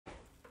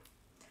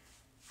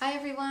Hi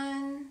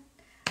everyone.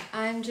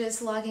 I'm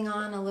just logging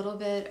on a little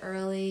bit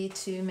early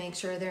to make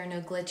sure there are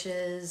no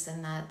glitches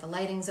and that the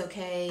lighting's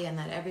okay and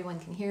that everyone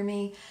can hear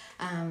me.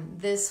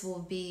 This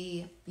will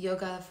be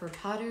Yoga for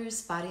Potters,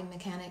 Body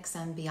Mechanics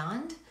and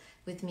Beyond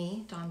with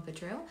me, Dawn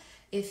Boudreaux.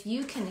 If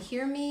you can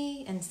hear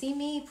me and see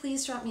me,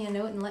 please drop me a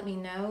note and let me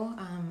know.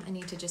 I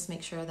need to just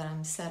make sure that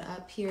I'm set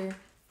up here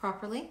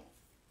properly.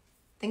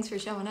 Thanks for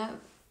showing up.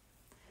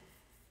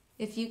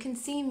 If you can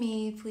see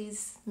me,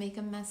 please make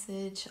a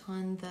message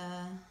on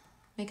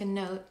make a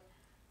note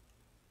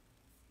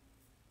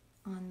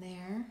on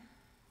there.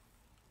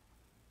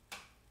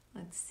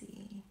 Let's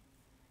see.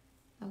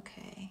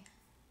 Okay.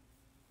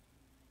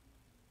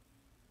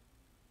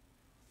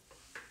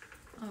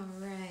 All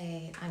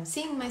right, I'm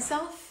seeing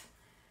myself,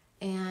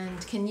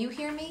 and can you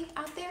hear me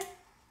out there?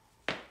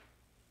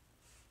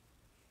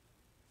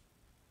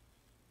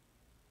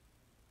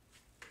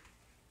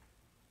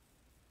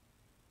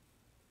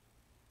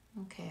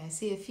 Okay, I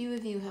see a few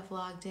of you have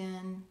logged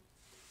in.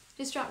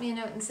 Just drop me a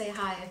note and say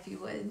hi if you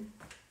would.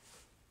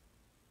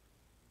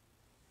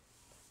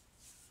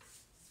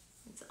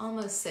 It's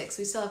almost 6.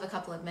 We still have a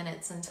couple of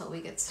minutes until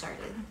we get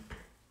started.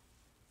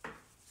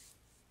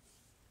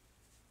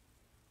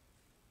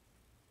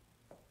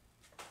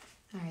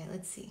 All right,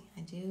 let's see.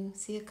 I do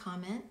see a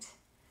comment.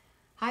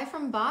 Hi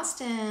from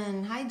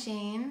Boston. Hi,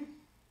 Jane.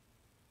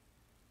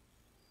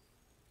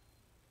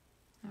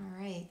 All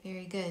right,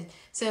 very good.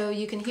 So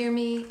you can hear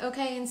me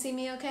okay and see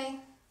me okay?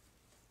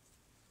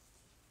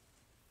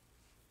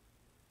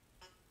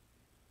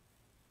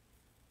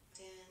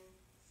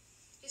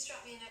 Just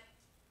drop me a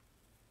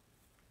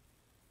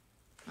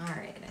note. All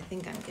right, I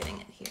think I'm getting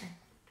it here.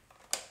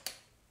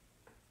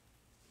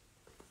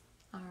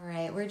 All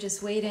right, we're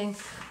just waiting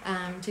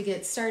to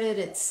get started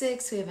at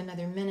 6. We have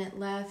another minute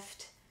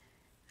left.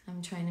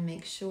 I'm trying to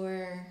make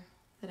sure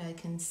that I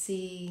can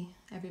see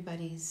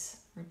everybody's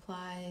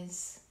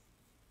replies.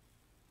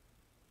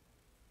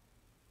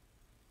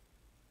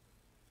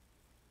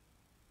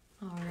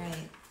 All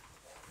right.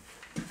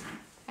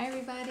 Hi,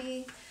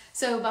 everybody.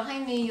 So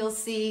behind me, you'll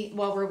see,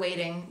 while we're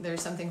waiting,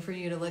 there's something for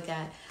you to look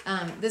at.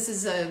 This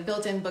is a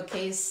built-in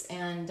bookcase,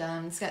 and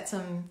it's got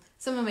some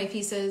of my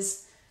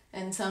pieces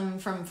and some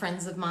from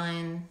friends of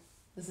mine.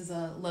 This is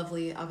a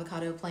lovely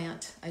avocado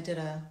plant. I did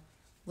a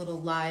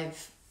little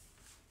live,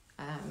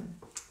 I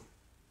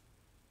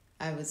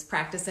was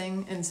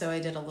practicing, and so I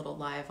did a little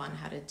live on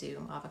how to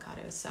do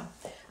avocados. So,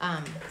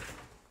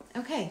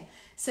 okay.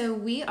 So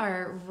we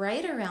are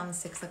right around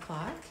 6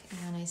 o'clock,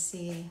 and I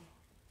see a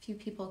few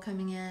people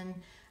coming in.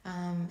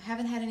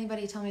 Haven't had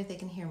anybody tell me if they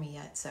can hear me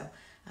yet, so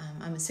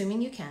I'm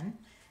assuming you can,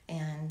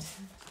 and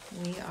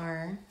we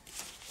are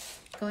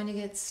going to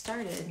get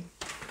started.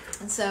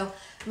 And so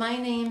my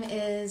name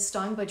is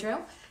Dawn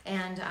Boudreaux,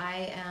 and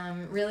I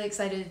am really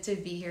excited to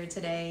be here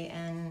today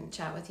and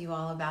chat with you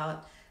all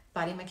about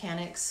body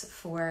mechanics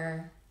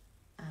for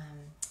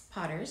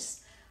potters.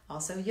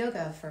 Also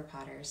yoga for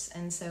potters.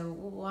 And so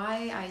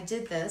why I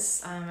did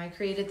this, I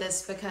created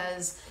this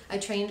because I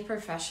trained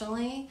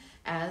professionally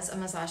as a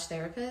massage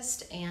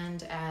therapist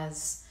and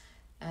as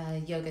a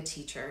yoga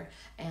teacher.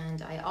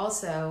 And I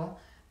also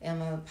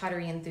am a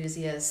pottery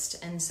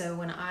enthusiast. And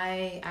so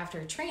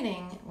after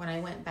training, when I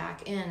went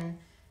back in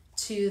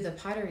to the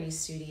pottery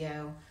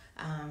studio,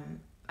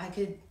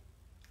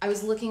 I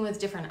was looking with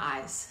different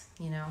eyes.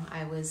 You know,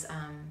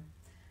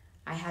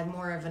 I had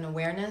more of an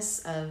awareness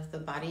of the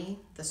body,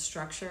 the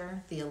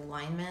structure, the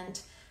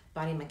alignment,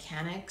 body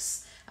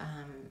mechanics.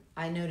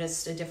 I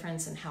noticed a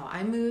difference in how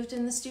I moved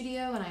in the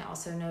studio, and I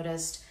also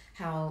noticed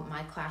how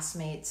my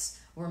classmates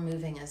were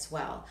moving as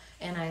well.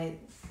 And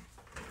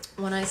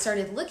when I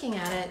started looking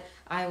at it,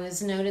 I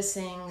was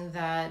noticing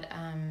that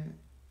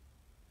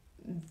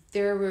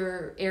there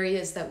were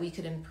areas that we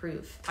could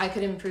improve. I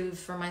could improve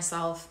for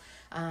myself.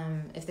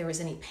 If there was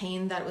any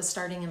pain that was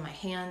starting in my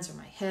hands or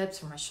my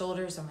hips or my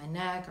shoulders or my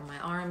neck or my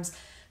arms,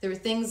 there were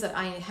things that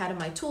I had in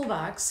my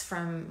toolbox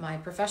from my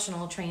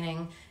professional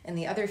training in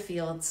the other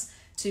fields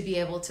to be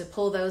able to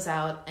pull those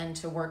out and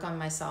to work on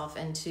myself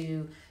and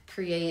to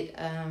create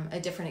a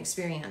different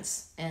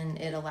experience. And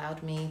it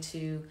allowed me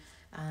to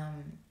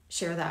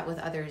share that with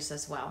others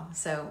as well.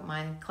 So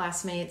my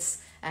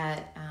classmates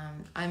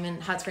I'm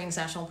in Hot Springs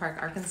National Park,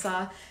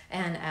 Arkansas,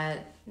 and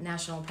at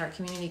National Park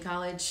Community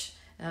College,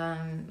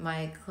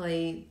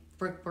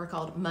 we're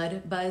called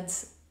Mud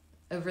Buds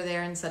over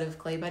there. Instead of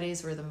Clay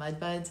Buddies, we're the Mud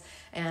Buds.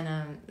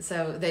 And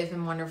so they've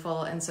been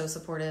wonderful and so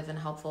supportive and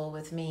helpful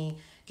with me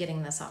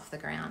getting this off the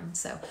ground.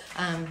 So,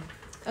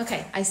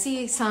 okay, I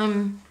see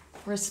some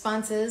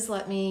responses.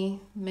 Let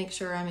me make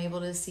sure I'm able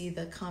to see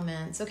the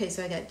comments. Okay,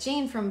 so I got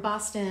Jane from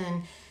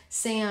Boston,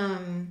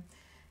 Sam,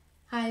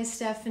 hi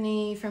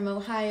Stephanie from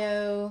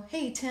Ohio,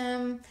 hey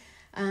Tim,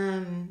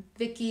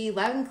 Vicky,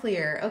 loud and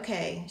clear.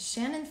 Okay,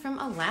 Shannon from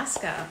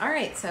Alaska. All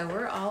right, so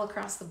we're all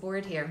across the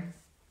board here.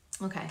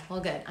 Okay, well,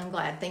 good. I'm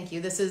glad. Thank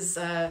you. This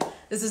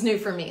is new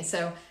for me.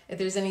 So if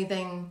there's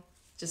anything,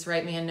 just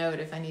write me a note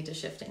if I need to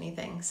shift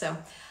anything. So,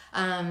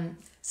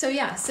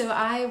 so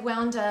I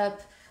wound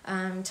up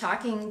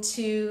talking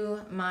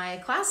to my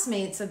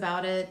classmates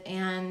about it,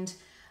 and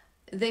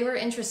they were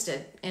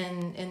interested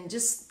in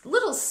just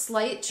little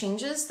slight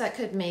changes that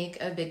could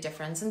make a big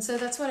difference. And so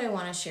that's what I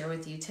want to share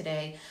with you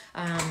today,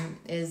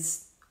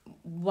 is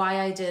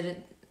why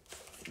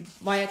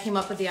I came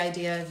up with the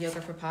idea of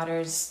Yoga for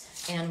Potters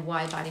and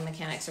why body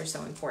mechanics are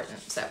so important.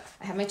 So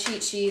I have my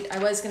cheat sheet. I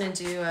was going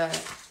to do a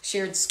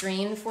shared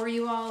screen for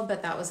you all,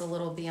 but that was a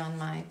little beyond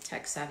my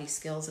tech savvy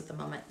skills at the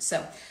moment.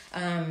 So,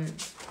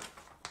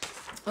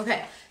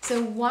 okay.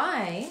 So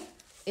why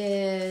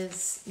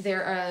is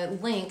there a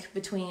link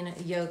between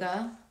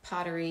yoga,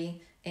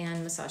 pottery,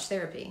 and massage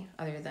therapy,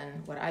 other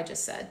than what I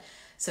just said?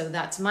 So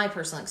that's my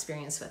personal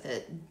experience with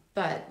it.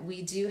 But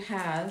we do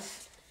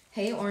have,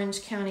 hey,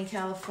 Orange County,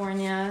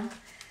 California.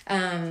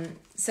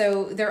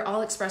 So they're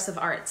all expressive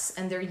arts,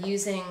 and they're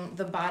using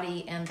the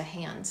body and the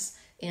hands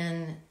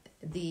in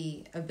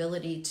the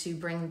ability to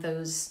bring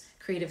those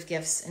creative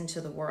gifts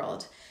into the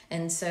world.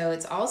 And so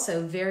it's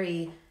also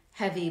very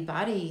heavy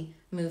body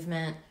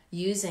movement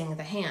using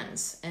the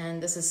hands.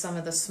 And this is some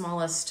of the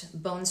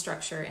smallest bone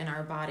structure in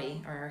our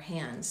body are our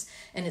hands.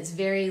 And it's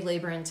very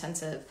labor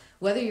intensive.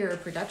 Whether you're a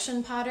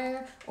production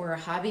potter or a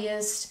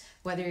hobbyist,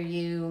 whether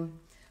you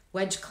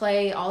wedge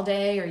clay all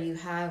day or you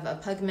have a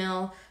pug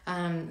mill,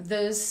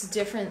 those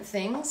different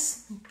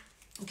things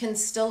can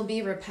still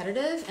be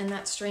repetitive, and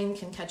that strain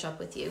can catch up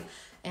with you.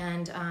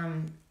 And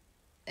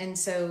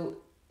so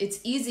it's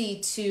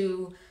easy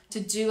to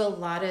do a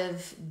lot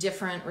of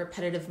different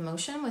repetitive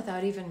motion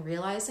without even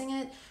realizing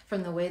it,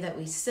 from the way that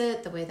we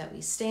sit, the way that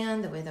we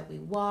stand, the way that we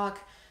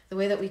walk, the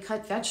way that we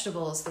cut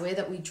vegetables, the way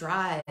that we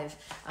drive,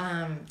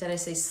 did I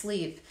say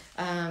sleep,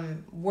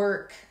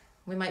 work.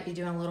 We might be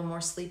doing a little more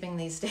sleeping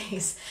these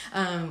days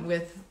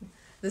with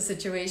the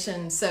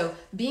situation. So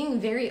being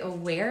very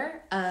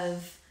aware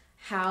of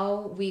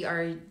how we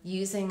are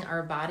using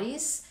our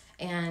bodies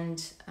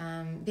and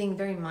being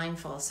very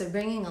mindful. So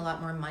bringing a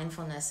lot more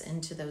mindfulness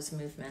into those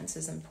movements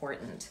is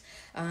important.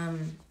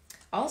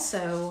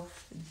 Also,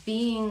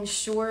 being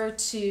sure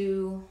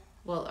to,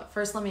 well,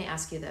 first let me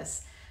ask you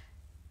this.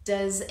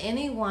 Does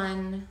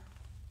anyone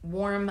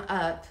warm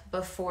up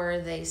before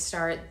they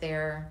start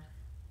their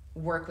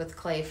work with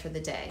clay for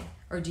the day?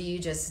 Or do you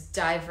just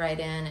dive right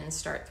in and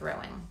start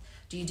throwing?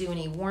 Do you do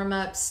any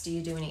warm-ups? Do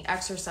you do any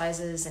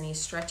exercises, any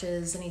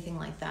stretches, anything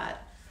like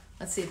that?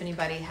 Let's see if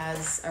anybody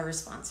has a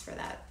response for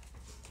that.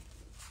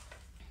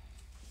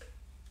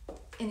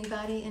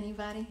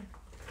 Anybody?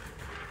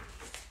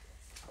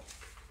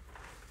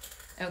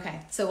 Okay,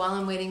 so while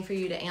I'm waiting for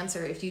you to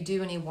answer, if you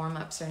do any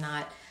warm-ups or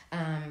not,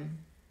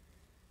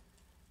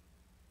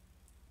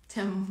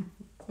 Tim,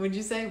 would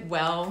you say,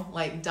 well,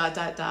 like ...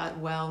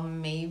 well,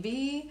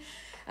 maybe?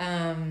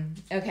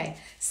 Okay,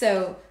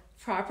 so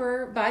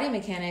proper body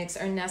mechanics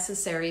are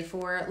necessary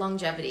for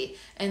longevity.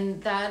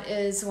 And that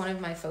is one of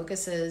my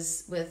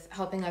focuses with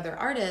helping other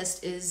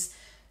artists. Is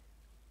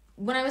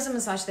when I was a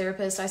massage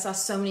therapist, I saw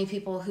so many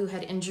people who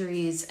had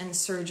injuries and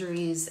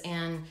surgeries,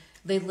 and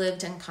they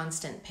lived in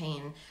constant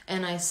pain.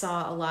 And I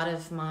saw a lot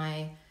of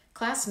my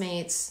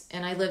classmates,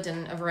 and I lived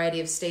in a variety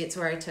of states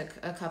where I took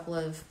a couple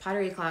of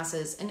pottery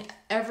classes, and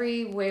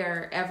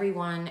everywhere,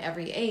 everyone,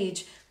 every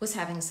age was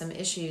having some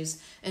issues.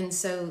 And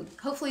so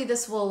hopefully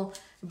this will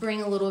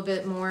bring a little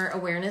bit more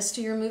awareness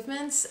to your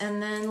movements,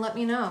 and then let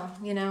me know,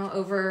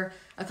 over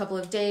a couple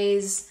of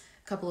days,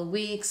 a couple of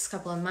weeks, a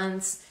couple of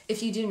months,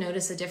 if you do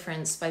notice a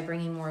difference by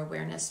bringing more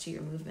awareness to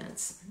your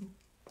movements.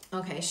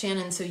 Okay,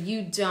 Shannon, so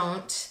you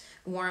don't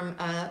warm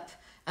up.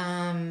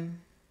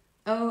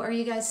 Oh, are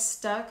you guys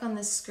stuck on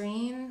the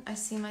screen? I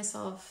see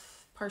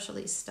myself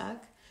partially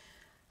stuck.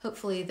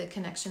 Hopefully the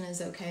connection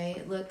is okay.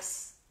 It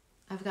looks,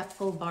 I've got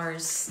full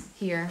bars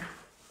here.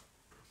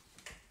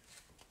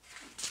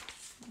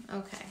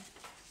 Okay,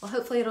 well,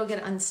 hopefully it'll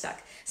get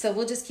unstuck. So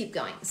we'll just keep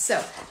going.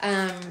 So,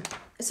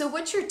 so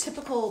what's your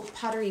typical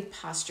pottery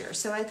posture?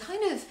 So I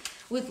kind of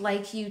would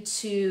like you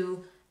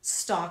to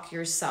stalk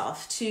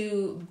yourself,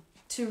 to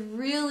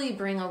really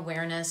bring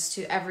awareness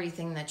to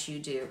everything that you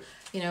do.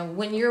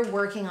 When you're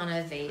working on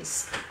a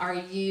vase,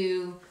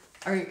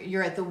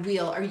 you're at the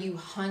wheel, are you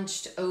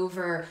hunched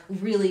over,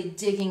 really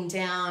digging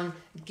down,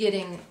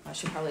 I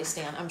should probably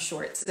stand, I'm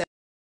short, so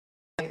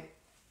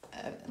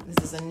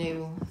this is a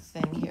new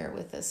thing here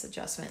with this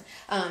adjustment.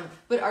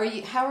 But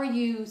how are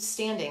you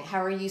standing?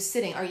 How are you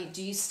sitting?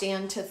 Do you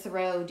stand to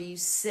throw? Do you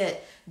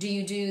sit? Do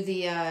you do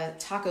the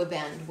taco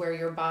bend where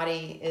your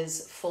body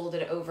is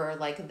folded over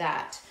like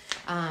that?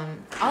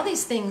 All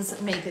these things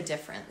make a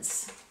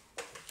difference.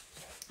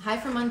 Hi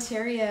from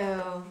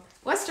Ontario,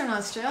 Western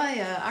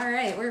Australia. All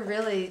right, we're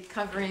really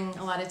covering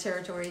a lot of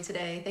territory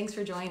today. Thanks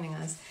for joining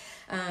us.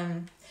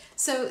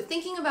 So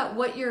thinking about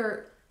what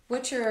your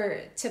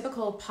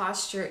typical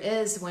posture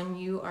is when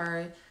you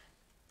are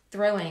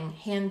throwing,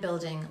 hand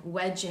building,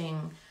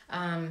 wedging,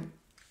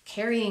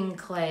 carrying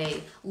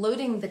clay,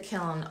 loading the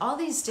kiln, all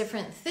these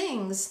different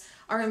things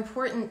are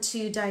important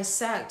to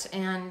dissect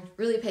and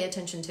really pay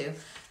attention to.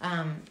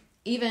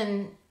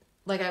 Even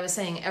like I was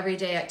saying,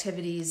 everyday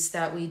activities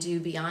that we do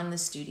beyond the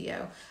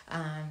studio,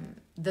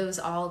 those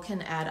all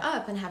can add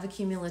up and have a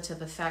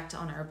cumulative effect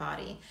on our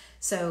body.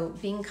 So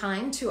being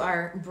kind to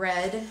our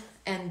bread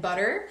and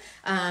butter,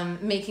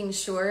 making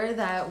sure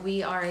that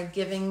we are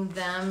giving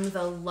them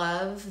the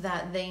love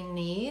that they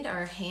need.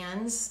 Our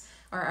hands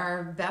are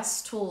our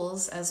best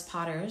tools as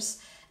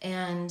potters,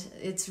 and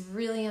it's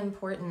really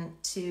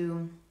important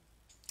to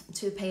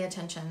pay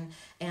attention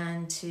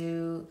and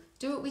to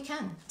do what we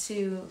can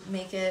to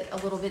make it a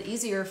little bit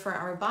easier for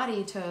our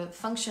body to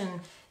function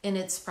in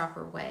its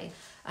proper way.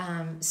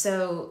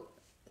 So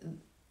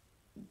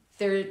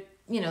there,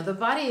 the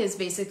body is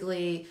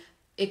basically,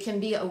 it can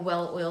be a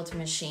well-oiled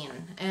machine.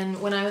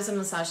 And when I was a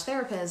massage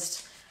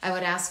therapist, I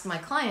would ask my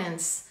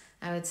clients,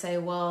 I would say,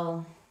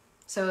 well,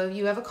 so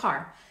you have a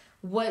car.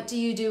 What do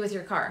you do with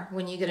your car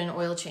when you get an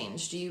oil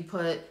change? Do you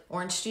put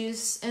orange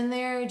juice in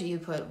there? Do you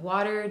put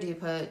water? Do you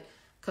put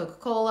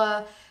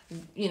Coca-Cola?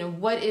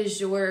 What is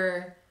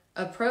your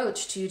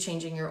approach to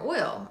changing your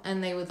oil?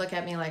 And they would look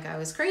at me like I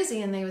was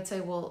crazy, and they would say,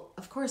 well,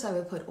 of course I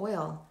would put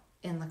oil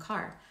in the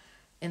car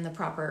in the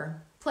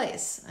proper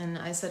place. And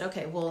I said,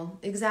 okay, well,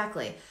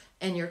 exactly.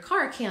 And your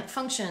car can't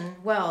function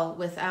well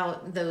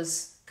without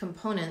those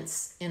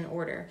components in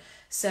order.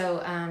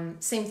 So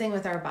same thing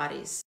with our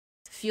bodies.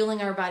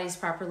 Fueling our bodies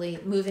properly,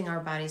 moving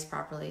our bodies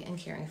properly, and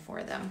caring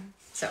for them.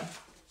 So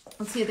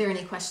let's see if there are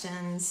any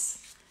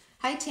questions.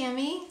 Hi,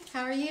 Tammy.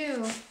 How are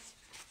you?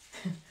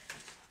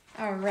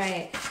 All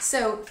right.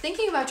 So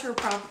thinking about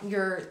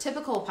your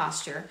typical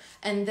posture,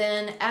 and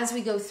then as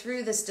we go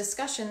through this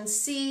discussion,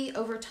 see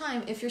over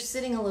time if you're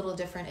sitting a little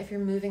different, if you're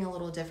moving a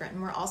little different.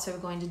 And we're also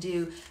going to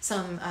do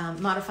some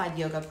modified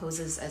yoga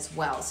poses as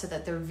well, so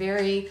that they're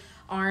very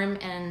arm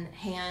and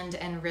hand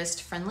and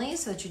wrist friendly,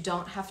 so that you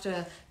don't have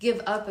to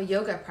give up a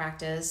yoga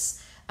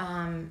practice.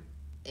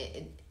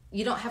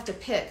 You don't have to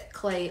pick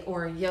clay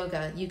or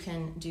yoga. You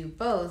can do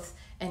both,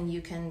 and you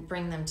can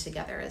bring them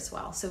together as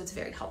well. So it's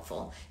very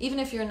helpful. Even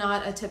if you're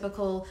not a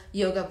typical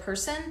yoga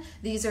person,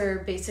 these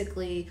are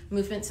basically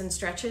movements and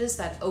stretches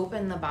that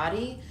open the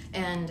body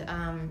and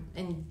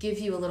give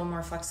you a little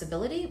more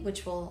flexibility,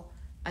 which will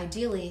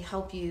ideally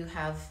help you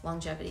have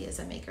longevity as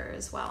a maker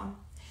as well.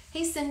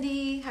 Hey,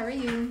 Cindy, how are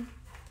you?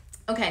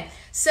 Okay,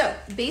 so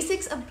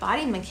basics of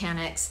body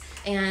mechanics,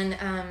 and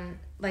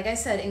like I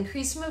said,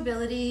 increased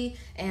mobility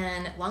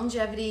and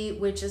longevity,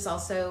 which is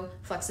also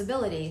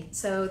flexibility.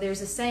 So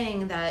there's a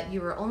saying that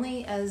you are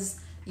only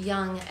as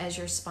young as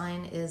your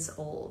spine is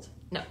old.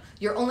 No,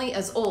 you're only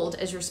as old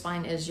as your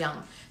spine is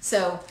young.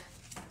 So,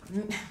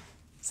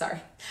 sorry,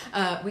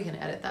 we can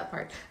edit that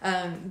part.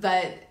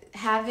 But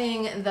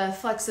having the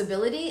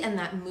flexibility and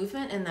that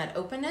movement and that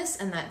openness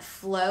and that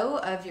flow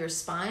of your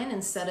spine,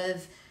 instead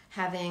of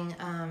having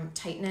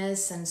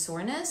tightness and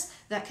soreness,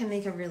 that can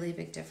make a really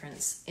big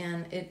difference.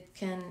 And it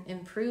can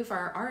improve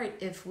our art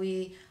if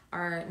we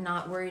are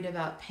not worried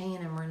about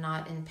pain and we're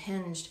not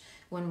impinged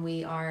when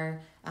we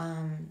are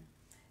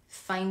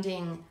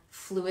finding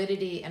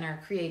fluidity in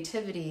our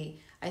creativity.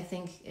 I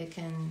think it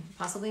can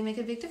possibly make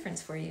a big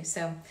difference for you.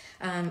 So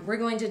we're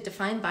going to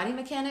define body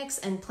mechanics,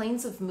 and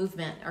planes of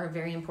movement are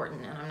very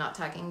important. And I'm not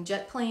talking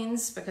jet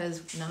planes,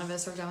 because none of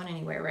us are going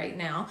anywhere right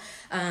now.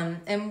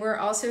 And we're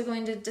also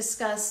going to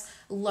discuss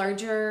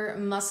larger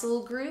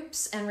muscle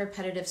groups and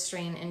repetitive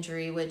strain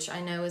injury, which I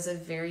know is a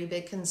very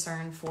big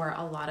concern for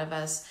a lot of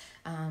us,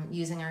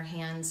 using our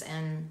hands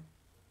and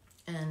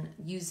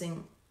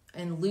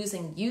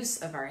losing use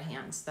of our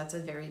hands. That's a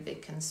very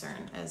big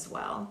concern as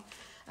well.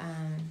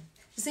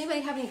 Does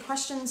anybody have any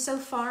questions so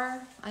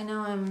far? I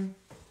know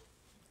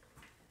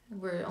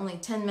we're only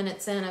 10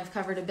 minutes in. I've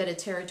covered a bit of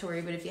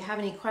territory, but if you have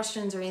any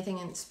questions or anything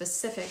in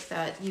specific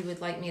that you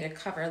would like me to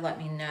cover, let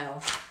me know.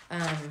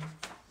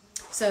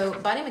 So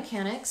body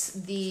mechanics,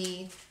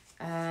 the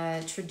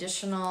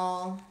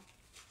traditional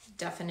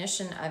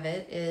definition of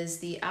it is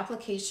the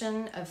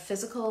application of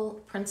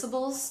physical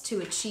principles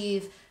to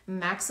achieve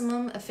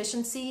maximum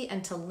efficiency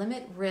and to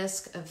limit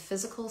risk of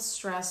physical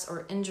stress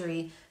or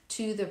injury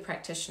to the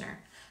practitioner.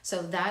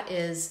 So that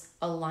is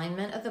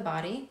alignment of the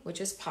body,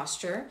 which is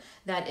posture.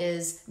 That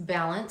is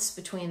balance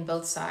between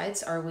both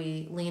sides. Are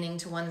we leaning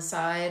to one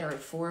side or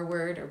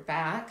forward or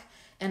back?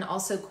 And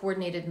also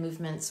coordinated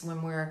movements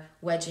when we're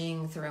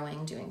wedging,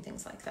 throwing, doing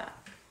things like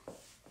that.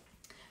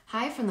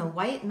 Hi from the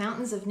White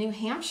Mountains of New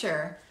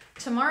Hampshire.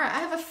 Tamara, I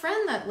have a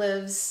friend that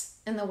lives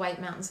in the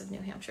White Mountains of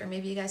New Hampshire.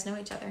 Maybe you guys know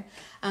each other.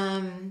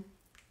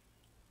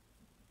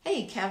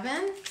 Hey,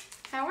 Kevin,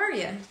 how are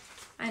you?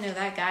 I know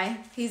that guy.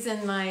 He's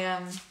in my,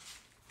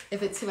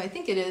 if it's who I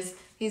think it is,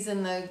 he's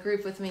in the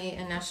group with me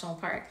in National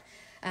Park.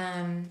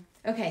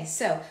 Okay,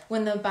 so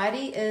when the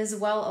body is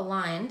well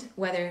aligned,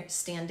 whether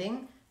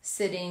standing,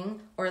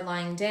 sitting, or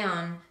lying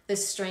down, the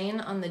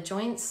strain on the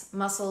joints,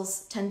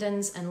 muscles,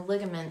 tendons, and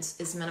ligaments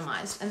is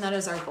minimized. And that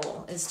is our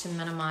goal, is to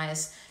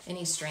minimize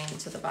any strain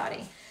to the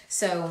body.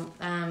 So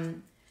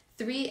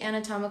 3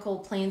 anatomical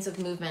planes of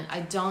movement. I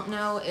don't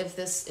know if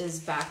this is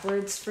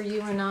backwards for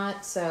you or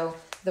not, so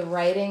the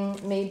writing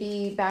may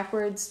be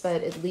backwards,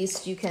 but at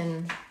least you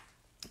can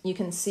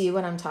see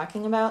what I'm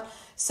talking about.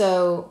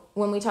 So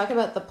when we talk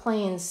about the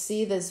planes,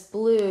 see this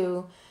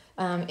blue,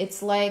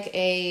 It's like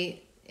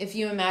if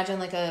you imagine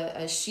like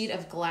a sheet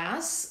of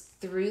glass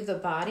through the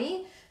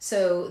body.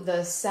 So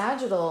the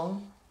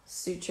sagittal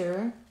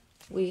suture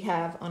we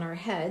have on our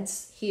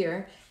heads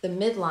here, the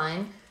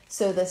midline.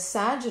 So the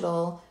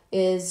sagittal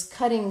is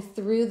cutting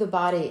through the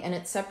body, and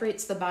it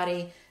separates the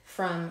body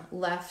from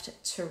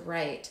left to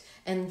right.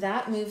 And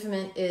that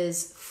movement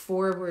is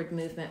forward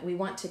movement. We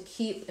want to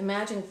keep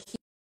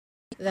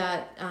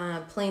that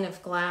plane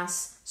of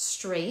glass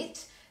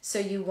straight. So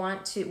you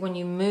want to, when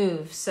you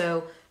move,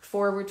 so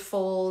forward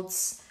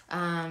folds,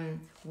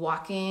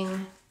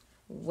 walking,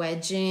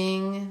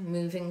 wedging,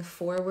 moving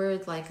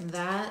forward like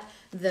that,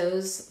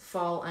 those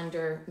fall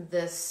under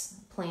this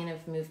plane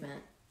of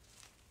movement.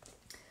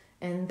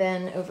 And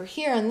then over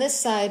here on this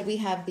side, we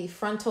have the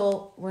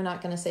frontal, we're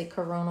not going to say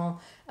coronal,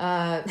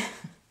 that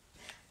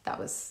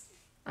was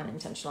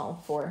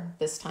unintentional for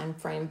this time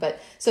frame,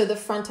 but so the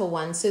frontal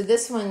one. So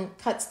this one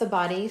cuts the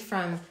body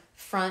from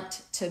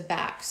front to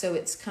back. So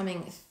it's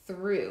coming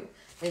through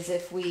as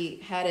if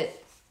we had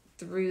it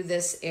through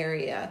this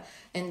area.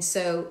 And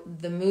so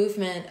the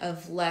movement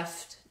of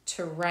left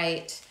to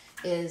right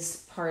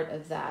is part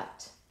of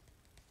that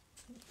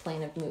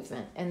plane of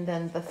movement. And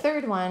then the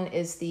third one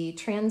is the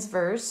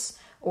transverse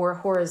or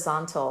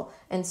horizontal.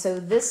 And so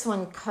this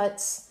one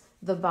cuts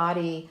the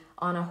body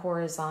on a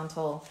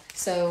horizontal.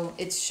 So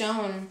it's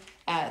shown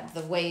at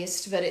the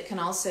waist, but it can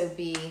also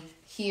be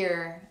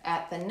here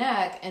at the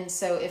neck. And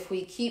so if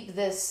we keep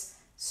this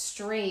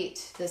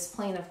straight, this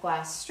plane of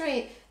glass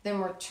straight, then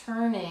we're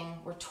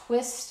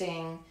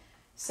twisting.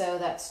 So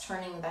that's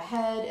turning the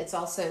head. It's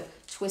also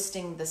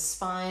twisting the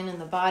spine and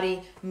the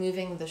body,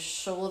 moving the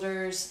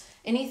shoulders,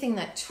 anything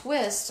that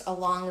twists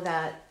along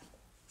that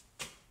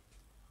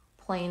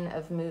plane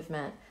of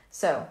movement.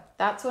 So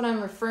that's what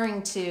I'm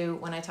referring to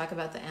when I talk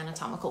about the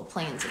anatomical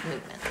planes of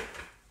movement.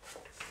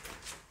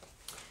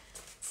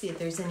 Let's see if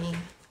there's any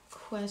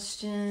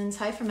questions.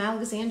 Hi from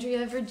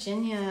Alexandria,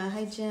 Virginia.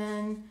 Hi,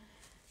 Jen.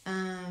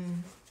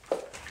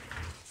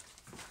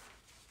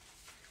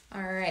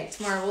 All right,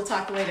 tomorrow we'll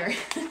talk later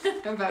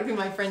about who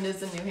my friend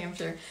is in New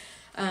Hampshire.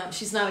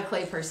 She's not a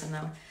clay person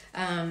though.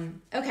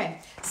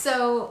 Okay,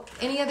 so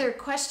any other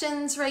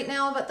questions right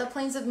now about the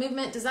planes of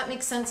movement? Does that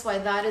make sense why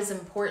that is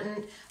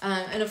important?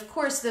 And of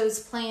course, those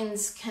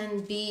planes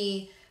can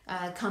be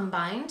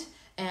combined.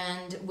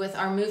 And with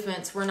our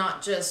movements, we're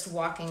not just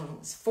walking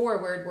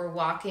forward,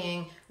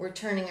 we're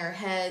turning our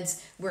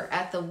heads, we're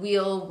at the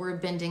wheel, we're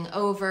bending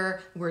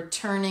over, we're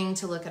turning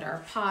to look at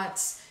our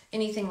pots.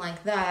 Anything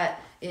like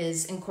that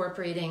is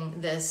incorporating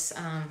this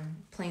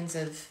planes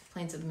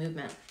of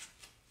movement.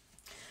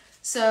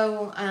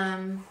 So,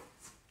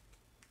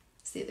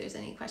 see if there's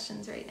any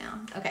questions right now.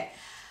 Okay.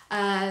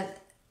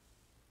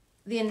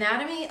 The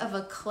anatomy of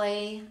a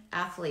clay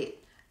athlete.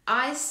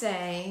 I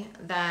say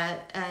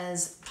that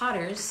as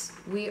potters,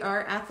 we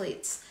are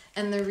athletes.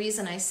 And the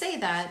reason I say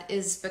that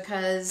is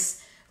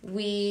because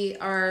we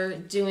are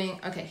doing,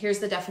 okay, here's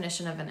the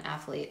definition of an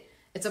athlete.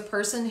 It's a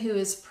person who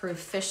is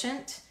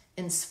proficient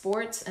in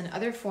sports and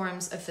other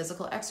forms of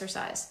physical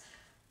exercise.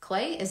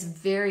 Clay is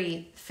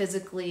very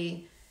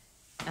physically,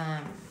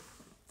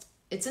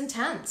 it's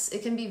intense.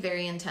 It can be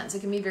very intense. It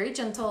can be very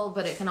gentle,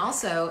 but it can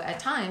also at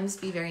times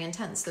be very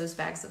intense. Those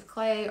bags of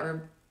clay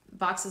or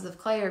boxes of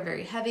clay are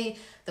very heavy.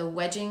 The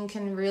wedging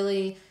can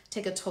really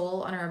take a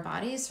toll on our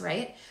bodies,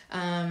 right?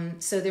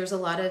 So there's a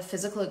lot of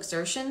physical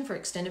exertion for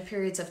extended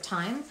periods of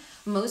time.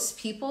 Most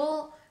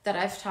people that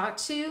I've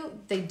talked to,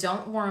 they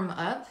don't warm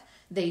up.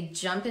 They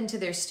jump into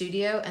their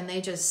studio and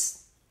they just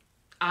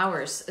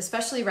hours,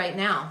 especially right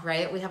now,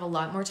 right? We have a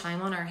lot more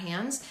time on our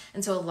hands.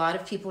 And so a lot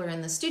of people are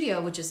in the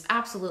studio, which is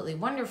absolutely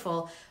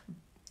wonderful.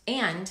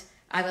 And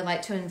I would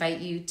like to invite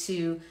you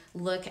to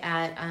look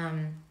at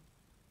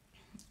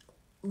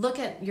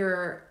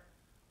your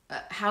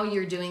how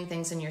you're doing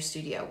things in your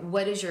studio.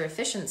 What is your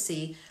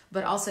efficiency,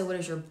 but also what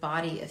is your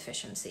body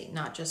efficiency,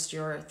 not just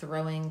your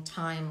throwing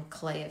time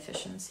clay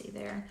efficiency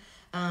there.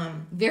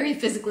 Very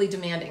physically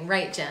demanding,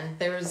 right, Jen?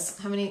 There was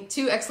how many?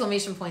 2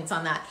 exclamation points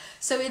on that.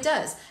 So it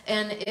does.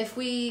 And if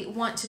we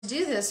want to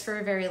do this for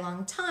a very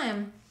long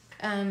time,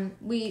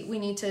 we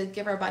need to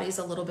give our bodies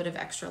a little bit of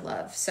extra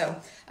love. So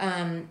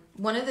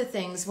one of the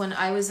things when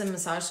I was in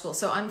massage school,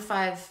 so I'm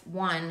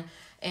 5'1",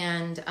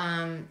 and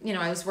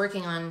I was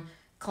working on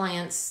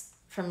clients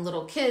from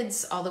little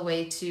kids all the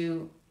way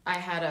to, I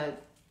had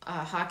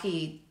a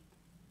hockey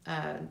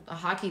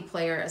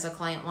player as a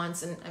client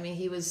once, and I mean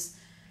he was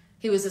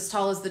as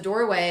tall as the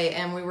doorway,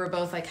 and we were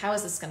both like, how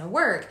is this going to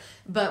work?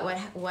 But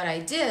what I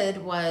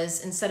did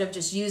was, instead of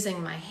just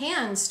using my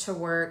hands to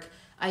work,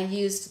 I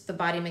used the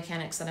body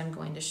mechanics that I'm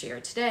going to share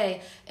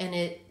today, and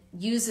it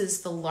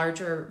uses the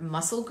larger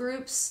muscle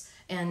groups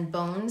and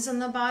bones in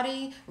the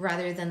body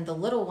rather than the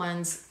little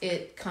ones.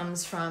 It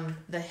comes from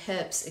the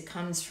hips, it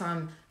comes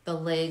from the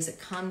legs, it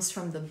comes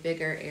from the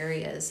bigger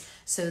areas,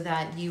 so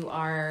that you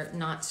are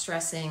not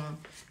stressing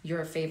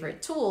your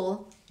favorite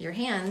tool, your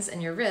hands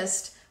and your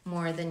wrist,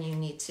 more than you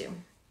need to.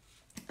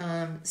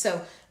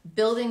 So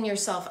building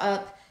yourself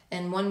up,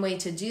 and one way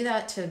to do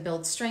that, to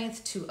build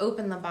strength, to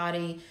open the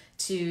body,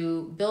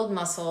 to build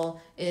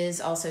muscle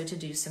is also to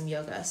do some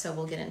yoga. So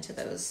we'll get into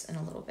those in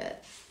a little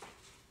bit.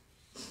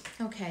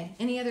 Okay,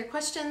 any other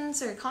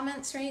questions or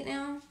comments right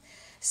now?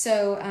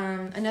 So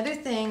another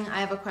thing I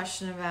have a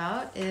question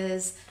about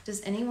is,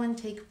 does anyone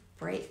take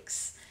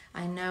breaks?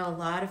 I know a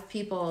lot of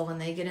people, when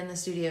they get in the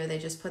studio, they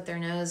just put their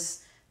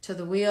nose to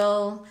the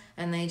wheel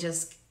and they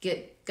just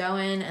get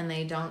going and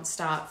they don't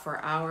stop for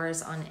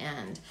hours on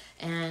end.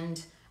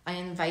 And I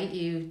invite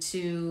you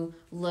to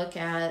look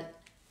at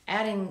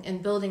adding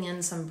and building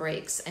in some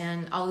breaks.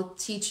 And I'll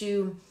teach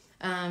you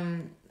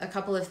a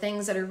couple of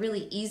things that are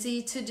really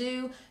easy to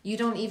do. You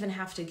don't even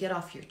have to get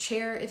off your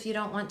chair if you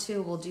don't want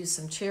to. We'll do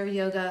some chair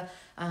yoga.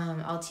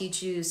 I'll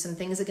teach you some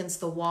things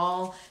against the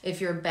wall. If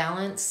your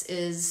balance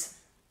is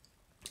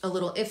a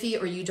little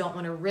iffy or you don't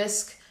want to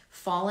risk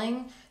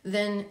falling,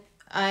 then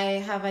I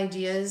have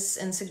ideas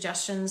and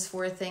suggestions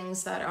for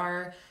things that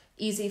are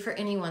easy for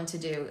anyone to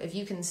do. If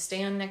you can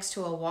stand next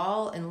to a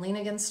wall and lean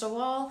against a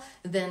wall,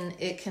 then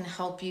it can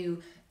help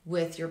you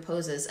with your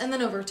poses. And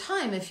then over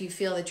time, if you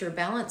feel that your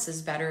balance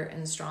is better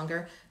and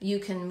stronger, you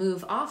can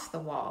move off the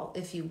wall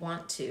if you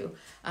want to.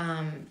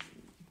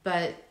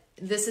 But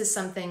this is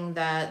something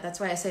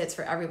that's why I say it's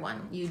for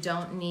everyone. You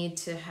don't need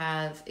to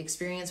have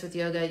experience with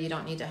yoga. You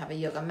don't need to have a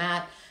yoga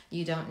mat.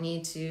 You don't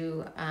need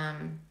to,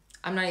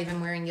 I'm not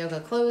even wearing yoga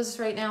clothes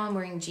right now. I'm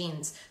wearing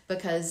jeans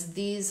because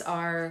these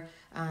are,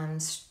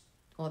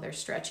 well, they're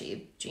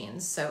stretchy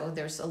jeans, so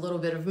there's a little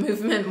bit of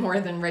movement more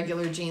than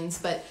regular jeans,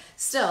 but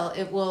still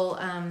it will,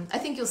 I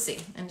think you'll see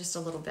in just a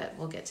little bit.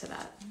 We'll get to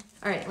that.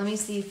 All right, let me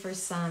see for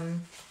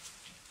some.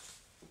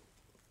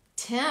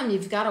 Tim,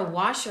 you've got to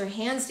wash your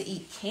hands to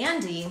eat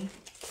candy.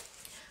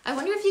 I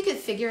wonder if you could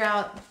figure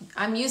out,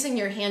 I'm using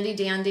your handy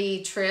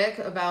dandy trick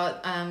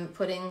about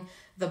putting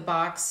the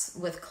box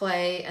with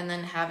clay and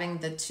then having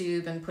the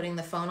tube and putting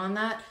the phone on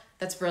that.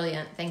 That's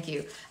brilliant. Thank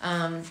you.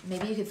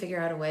 Maybe you could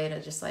figure out a way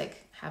to just like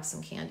have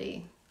some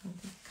candy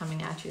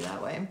coming at you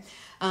that way.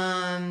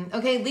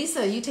 Okay,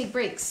 Lisa, you take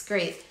breaks.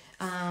 Great.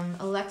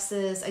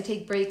 Alexis, I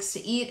take breaks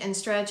to eat and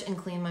stretch and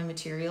clean my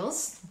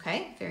materials.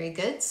 Okay, very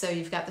good. So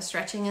you've got the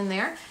stretching in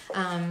there.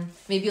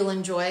 Maybe you'll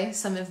enjoy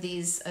some of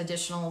these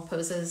additional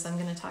poses I'm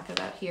going to talk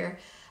about here.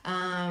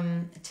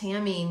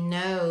 Tammy,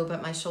 no,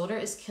 but my shoulder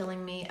is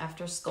killing me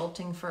after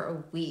sculpting for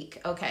a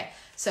week. Okay,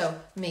 so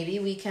maybe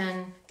we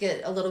can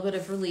get a little bit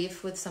of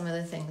relief with some of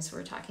the things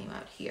we're talking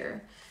about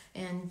here.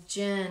 And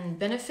Jen,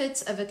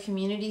 benefits of a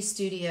community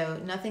studio.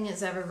 Nothing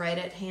is ever right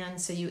at hand,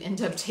 so you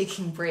end up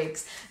taking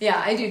breaks. Yeah,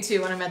 I do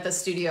too. When I'm at the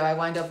studio, I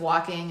wind up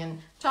walking and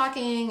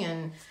talking,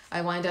 and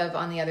I wind up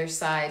on the other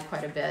side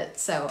quite a bit.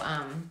 So,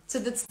 so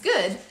that's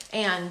good,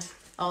 and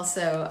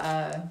also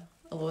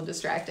a little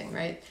distracting,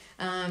 right?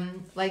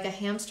 Like a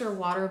hamster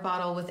water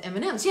bottle with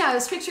M&Ms. Yeah, I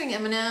was picturing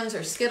M&Ms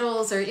or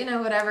Skittles or, you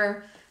know,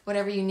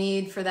 whatever you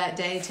need for that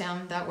day,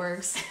 Tim. That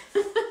works.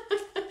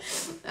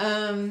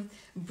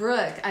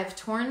 Brooke, I've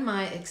torn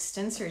my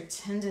extensor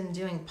tendon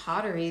doing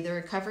pottery. The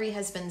recovery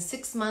has been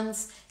 6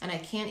 months and I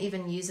can't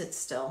even use it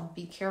still.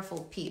 Be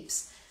careful,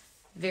 peeps.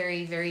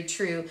 Very, very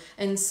true.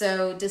 And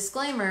so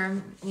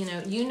disclaimer,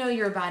 you know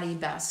your body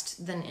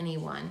best than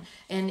anyone.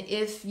 And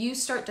if you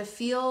start to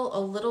feel a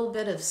little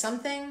bit of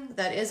something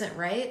that isn't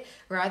right,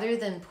 rather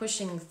than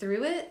pushing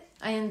through it,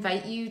 I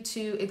invite you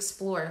to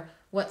explore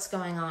what's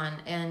going on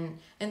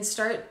and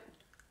start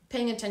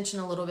paying attention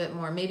a little bit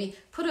more. Maybe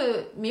put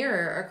a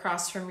mirror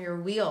across from your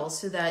wheel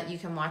so that you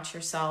can watch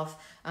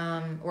yourself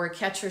or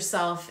catch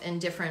yourself in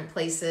different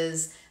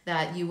places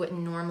that you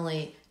wouldn't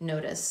normally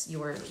notice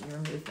your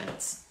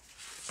movements.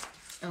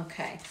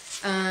 Okay,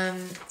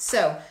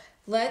 so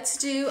let's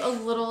do a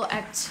little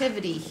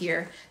activity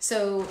here.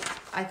 So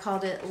I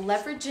called it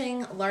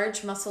leveraging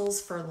large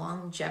muscles for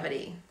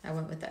longevity. I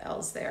went with the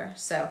L's there.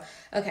 So,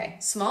 okay,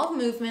 small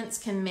movements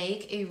can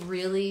make a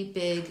really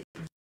big.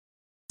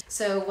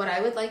 So what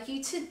I would like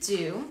you to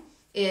do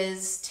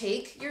is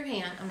take your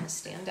hand, I'm going to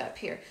stand up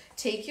here,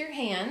 take your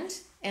hand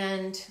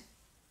and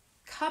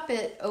cup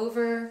it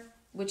over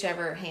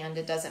whichever hand,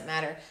 it doesn't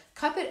matter,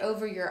 cup it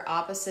over your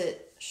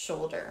opposite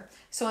shoulder.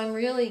 So I'm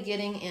really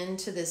getting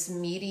into this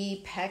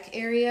meaty pec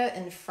area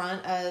in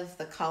front of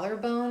the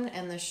collarbone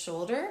and the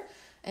shoulder.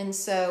 And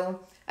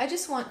so I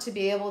just want to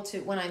be able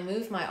to, when I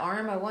move my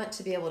arm, I want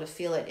to be able to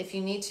feel it. If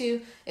you need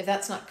to, if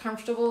that's not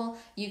comfortable,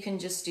 you can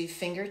just do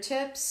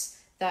fingertips.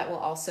 That will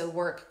also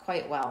work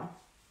quite well.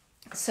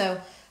 So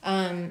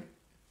I'm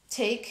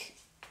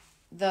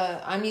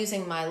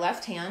using my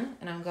left hand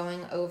and I'm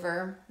going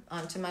over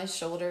onto my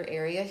shoulder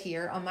area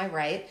here on my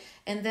right.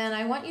 And then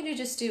I want you to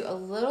just do a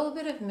little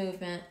bit of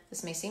movement.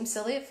 This may seem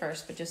silly at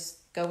first, but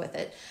just go with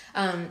it.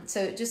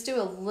 So just do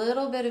a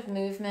little bit of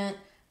movement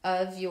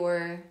of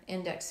your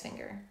index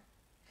finger.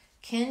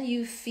 Can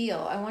you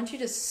feel? I want you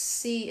to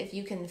see if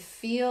you can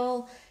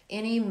feel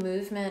any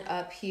movement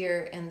up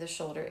here in the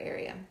shoulder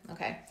area.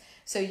 Okay.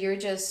 So you're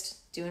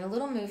just doing a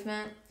little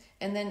movement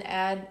and then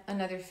add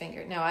another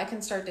finger. Now I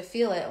can start to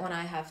feel it when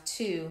I have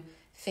 2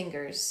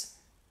 fingers.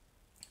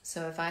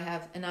 So if I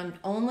have, and I'm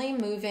only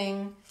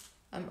moving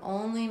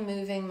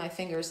my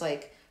fingers,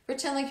 like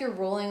pretend like you're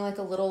rolling like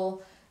a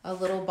little a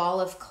little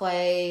ball of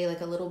clay,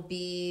 like a little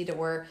bead,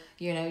 or,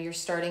 you know, you're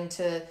starting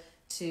to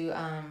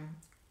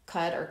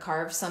cut or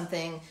carve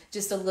something,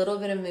 just a little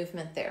bit of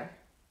movement there.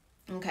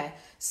 Okay,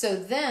 so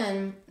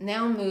then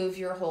now move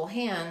your whole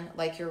hand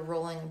like you're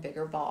rolling a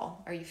bigger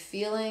ball. Are you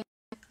feeling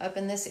up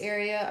in this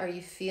area? Are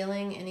you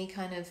feeling any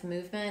kind of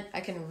movement?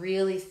 I can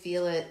really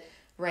feel it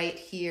right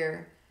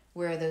here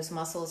where those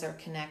muscles are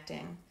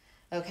connecting.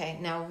 Okay,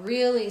 now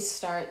really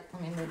start,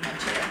 let me move my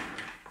chair.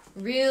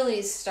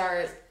 Really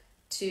start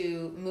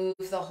to move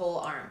the whole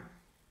arm.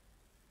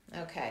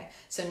 Okay,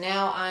 so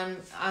now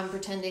I'm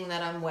pretending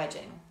that I'm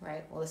wedging,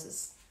 right? Well, this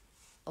is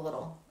a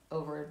little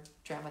over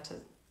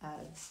dramatized,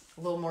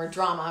 a little more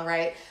drama,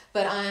 right?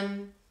 But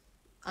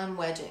I'm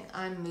wedging,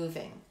 I'm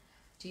moving.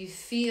 Do you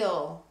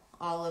feel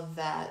all of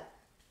that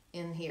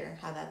in here,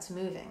 how that's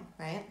moving,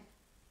 right?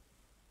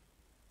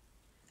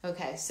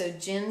 Okay, so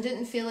Jen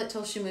didn't feel it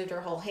till she moved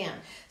her whole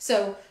hand.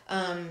 So,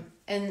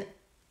 and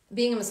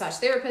being a massage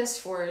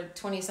therapist for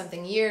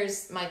 20-something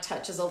years, my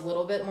touch is a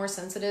little bit more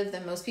sensitive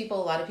than most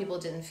people. A lot of people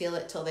didn't feel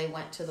it till they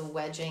went to the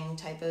wedging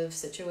type of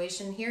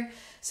situation here.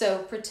 So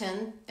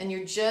pretend, and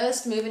you're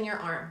just moving your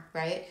arm,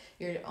 right?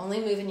 You're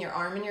only moving your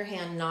arm and your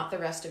hand, not the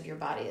rest of your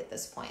body at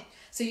this point.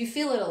 So you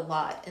feel it a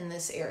lot in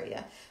this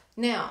area.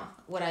 Now,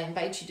 what I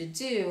invite you to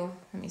do,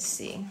 let me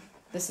see.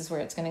 This is where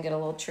it's going to get a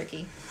little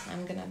tricky.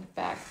 I'm going to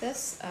back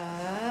this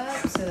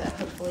up so that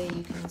hopefully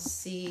you can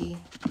see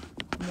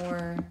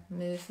more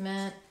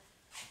movement.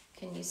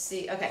 Can you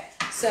see? Okay,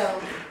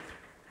 so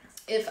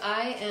if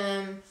I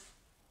am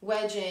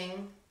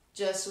wedging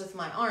just with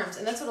my arms,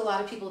 and that's what a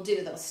lot of people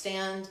do. They'll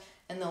stand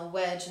and they'll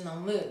wedge and they'll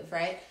move,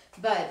 right?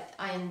 But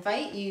I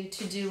invite you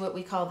to do what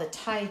we call the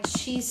Tai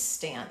Chi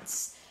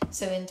stance.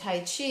 So in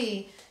Tai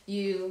Chi,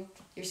 you're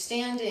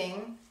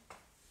standing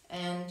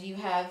and you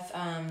have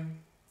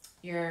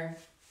your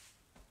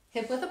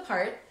hip width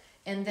apart,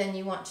 and then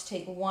you want to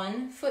take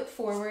one foot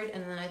forward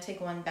and then I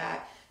take one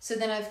back. So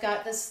then I've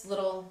got this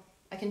little,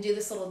 I can do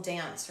this little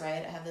dance,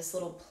 right? I have this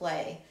little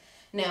play.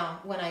 Now,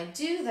 when I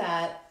do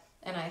that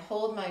and I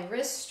hold my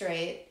wrist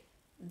straight,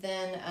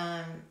 then,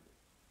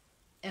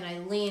 and I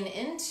lean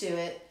into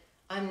it,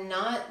 I'm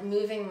not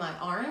moving my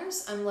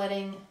arms, I'm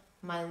letting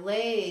my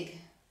leg,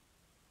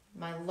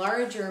 my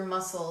larger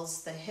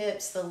muscles, the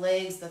hips, the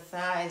legs, the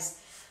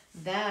thighs,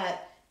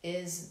 that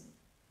is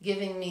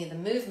giving me the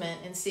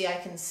movement. And see, I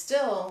can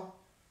still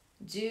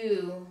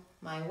do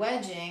my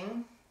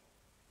wedging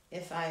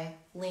if I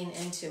lean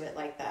into it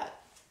like that.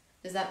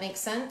 Does that make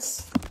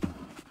sense?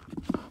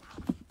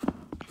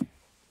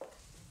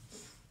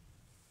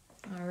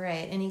 All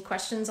right, any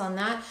questions on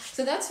that?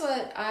 So that's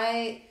what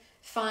I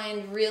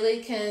find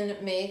really can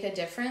make a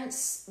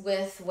difference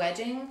with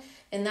wedging.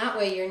 And that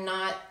way you're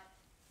not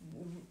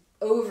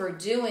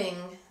overdoing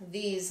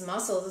these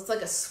muscles. It's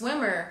like a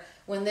swimmer.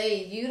 When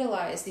they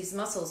utilize these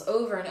muscles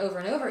over and over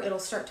and over, it'll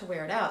start to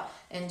wear it out.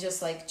 And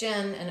just like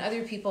Jen and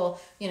other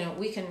people, you know,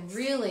 we can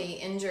really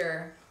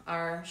injure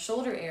our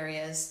shoulder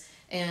areas.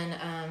 And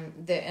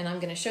and I'm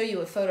going to show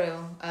you a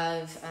photo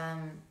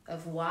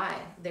of why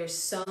there's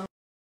so much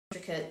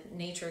intricate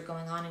nature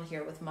going on in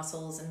here with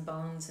muscles and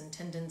bones and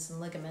tendons and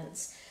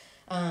ligaments.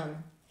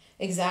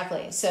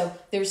 Exactly. So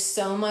there's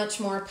so much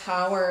more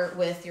power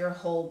with your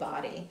whole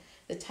body.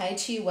 The Tai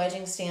Chi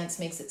wedging stance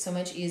makes it so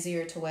much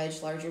easier to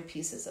wedge larger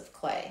pieces of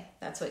clay.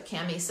 That's what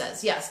Cami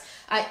says. Yes,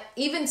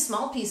 even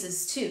small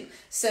pieces too.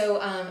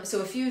 So, so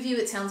a few of you,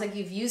 it sounds like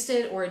you've used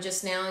it, or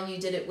just now you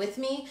did it with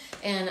me,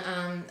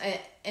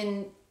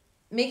 and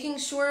making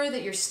sure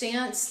that your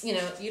stance, you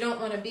know, you don't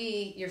want to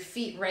be your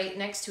feet right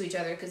next to each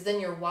other because then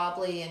you're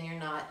wobbly and you're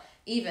not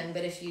even.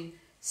 But if you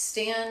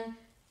stand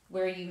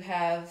where you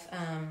have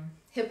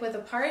hip width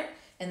apart,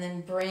 and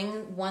then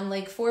bring one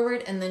leg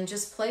forward and then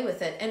just play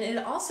with it. And it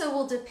also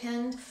will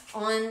depend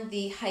on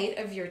the height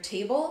of your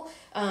table.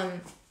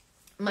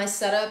 My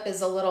setup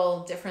is a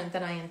little different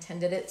than I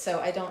intended it, so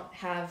I don't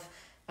have,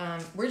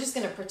 we're just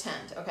gonna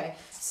pretend, okay?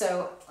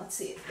 So let's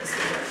see if this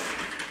will work.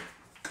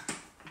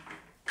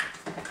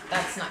 Okay,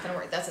 that's not gonna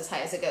work, that's as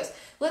high as it goes.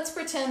 Let's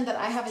pretend that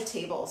I have a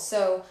table.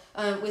 So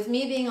with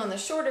me being on the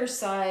shorter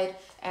side,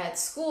 at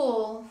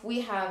school, we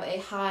have a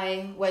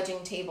high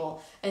wedging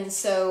table, and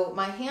so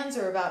my hands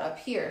are about up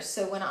here.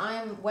 So when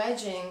I'm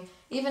wedging,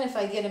 even if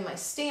I get in my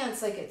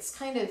stance, like it's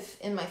kind of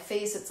in my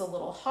face, it's a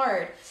little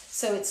hard.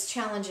 So it's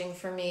challenging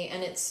for me,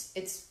 and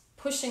it's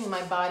pushing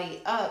my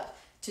body up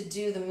to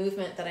do the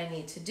movement that I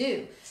need to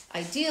do.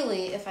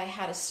 Ideally, if I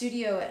had a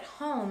studio at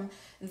home,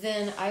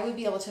 then I would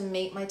be able to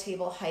make my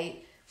table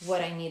height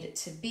what I need it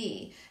to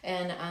be.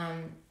 And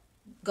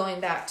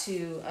going back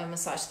to a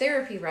massage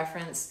therapy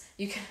reference,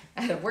 you can,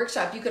 at a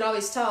workshop, you could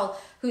always tell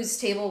whose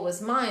table was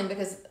mine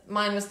because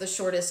mine was the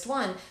shortest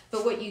one.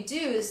 But what you do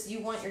is you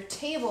want your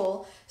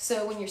table,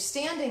 so when you're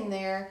standing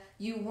there,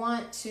 you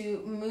want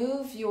to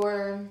move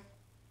your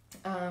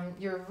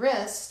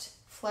wrist,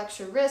 flex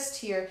your wrist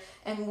here,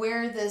 and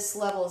where this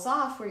levels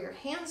off, where your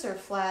hands are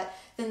flat,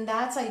 then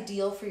that's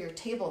ideal for your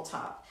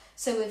tabletop.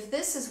 So if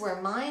this is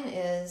where mine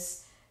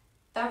is,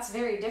 that's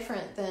very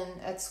different than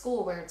at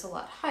school where it's a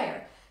lot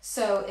higher.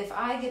 So if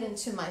I get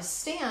into my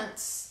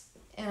stance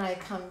and I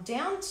come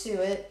down to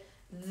it,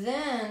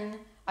 then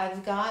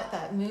I've got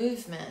that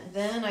movement.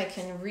 Then I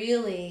can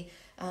really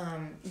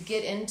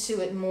get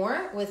into it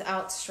more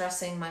without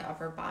stressing my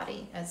upper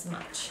body as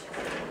much.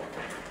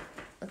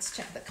 Let's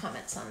check the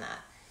comments on that.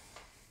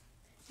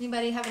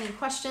 Anybody have any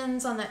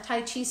questions on that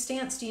Tai Chi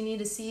stance? Do you need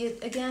to see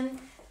it again?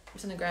 I'm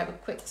just gonna grab a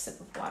quick sip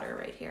of water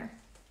right here.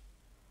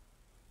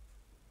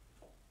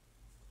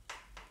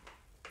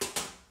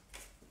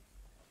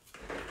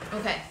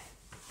 Okay,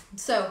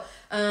 so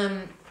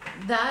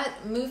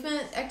that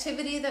movement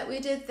activity that we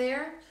did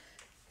there,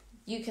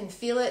 you can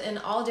feel it in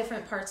all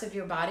different parts of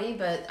your body,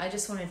 but I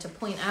just wanted to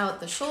point out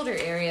the shoulder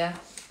area,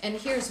 and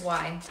here's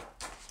why.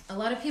 A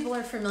lot of people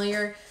are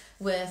familiar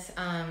with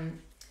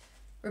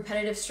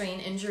repetitive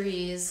strain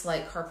injuries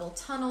like carpal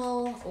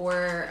tunnel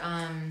or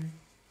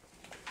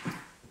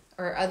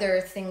other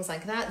things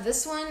like that.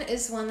 This one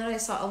is one that I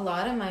saw a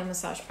lot in my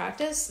massage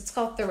practice. It's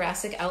called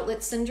thoracic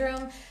outlet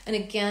syndrome. And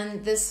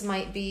again, this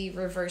might be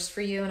reversed for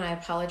you, and I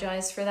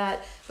apologize for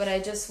that, but I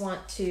just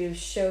want to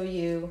show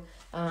you,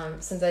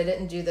 since I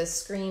didn't do the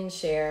screen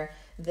share,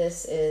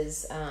 this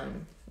is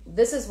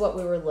what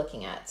we were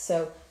looking at.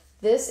 So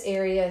this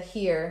area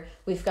here,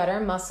 we've got our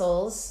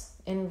muscles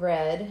in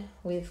red.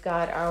 We've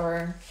got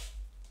our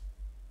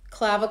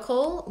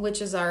clavicle,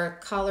 which is our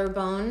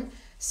collarbone.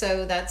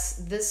 So that's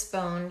this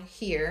bone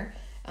here.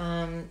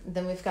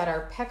 Then we've got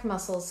our pec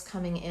muscles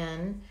coming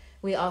in.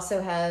 We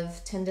also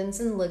have tendons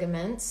and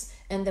ligaments,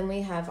 and then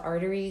we have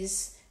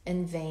arteries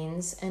and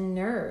veins and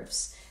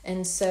nerves.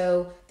 And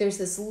so there's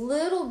this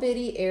little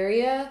bitty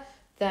area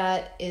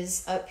that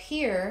is up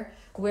here